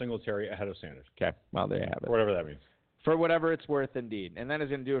have Singletary ahead of Sanders. Okay, well there you have it. Whatever that means. For whatever it's worth, indeed. And that is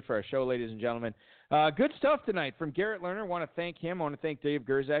going to do it for our show, ladies and gentlemen. Good stuff tonight from Garrett Lerner. I want to thank him. I want to thank Dave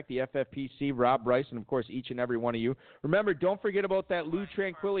Gerzak, the FFPC, Rob Bryce, and, of course, each and every one of you. Remember, don't forget about that Lou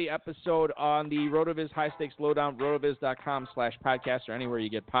Tranquilli episode on the RotoViz High Stakes Lowdown, rotoviz.com/podcast or anywhere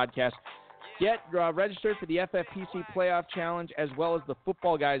you get podcasts. Get registered for the FFPC Playoff Challenge as well as the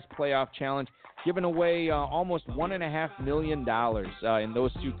Football Guys Playoff Challenge, giving away almost $1.5 million in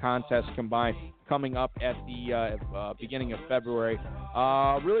those two contests combined coming up at the beginning of February.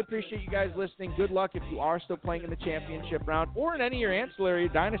 Really appreciate you guys listening. Good luck if you are still playing in the championship round or in any of your ancillary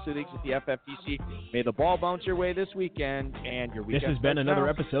dynasty leagues at the FFPC. May the ball bounce your way this weekend and your weekend. This has been another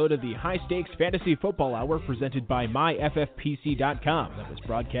episode of the High Stakes Fantasy Football Hour presented by MyFFPC.com. That was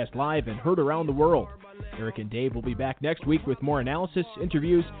broadcast live and heard around the world. Eric and Dave will be back next week with more analysis,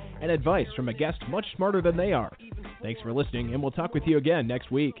 interviews, and advice from a guest much smarter than they are. Thanks for listening, and we'll talk with you again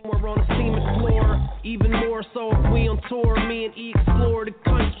next week. We're on the team floor, even more so if we on tour. Me and E explore the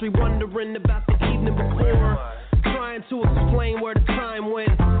country, wondering about the evening before. Trying to explain where the time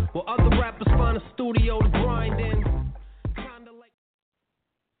went, while other rappers find a studio to grind in.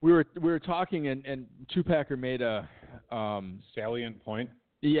 We were talking, and Tupacker made a salient point.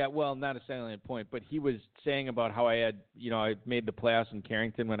 Yeah, well, not a salient point, but he was saying about how I made the playoffs in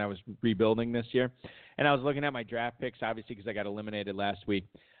Carrington when I was rebuilding this year. And I was looking at my draft picks, obviously, because I got eliminated last week.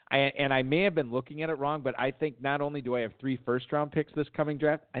 And I may have been looking at it wrong, but I think not only do I have 3 first-round picks this coming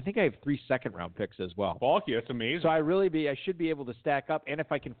draft, I think I have 3 second-round picks as well. Balky, that's amazing. So I should be able to stack up. And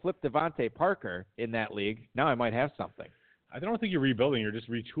if I can flip Devontae Parker in that league, now I might have something. I don't think you're rebuilding. You're just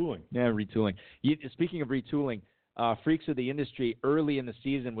retooling. Yeah, retooling. Speaking of retooling, Freaks of the Industry early in the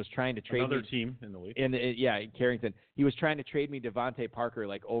season was trying to trade another team in the league. In Carrington. He was trying to trade me Devontae Parker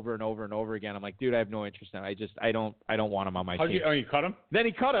like over and over and over again. I'm like, dude, I have no interest in it. I don't want him on my team. You cut him? Then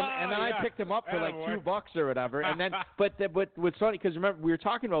he cut him, and then I picked him up for like $2 or whatever. And then, but what's funny because remember we were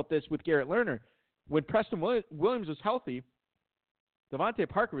talking about this with Garrett Lerner when Preston Williams was healthy. Devontae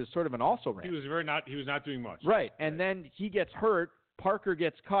Parker was sort of an also-ran. He was not doing much. Right, and then he gets hurt. Parker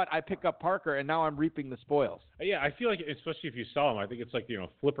gets cut, I pick up Parker, and now I'm reaping the spoils. Yeah, I feel like, especially if you sell him, I think it's like,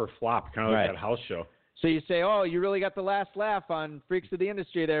 flip or flop, kind of like that house show. So you say, oh, you really got the last laugh on Freaks of the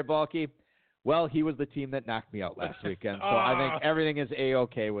Industry there, Balky. Well, he was the team that knocked me out last weekend, so I think everything is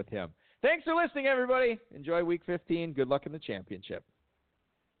A-okay with him. Thanks for listening, everybody. Enjoy Week 15. Good luck in the championship.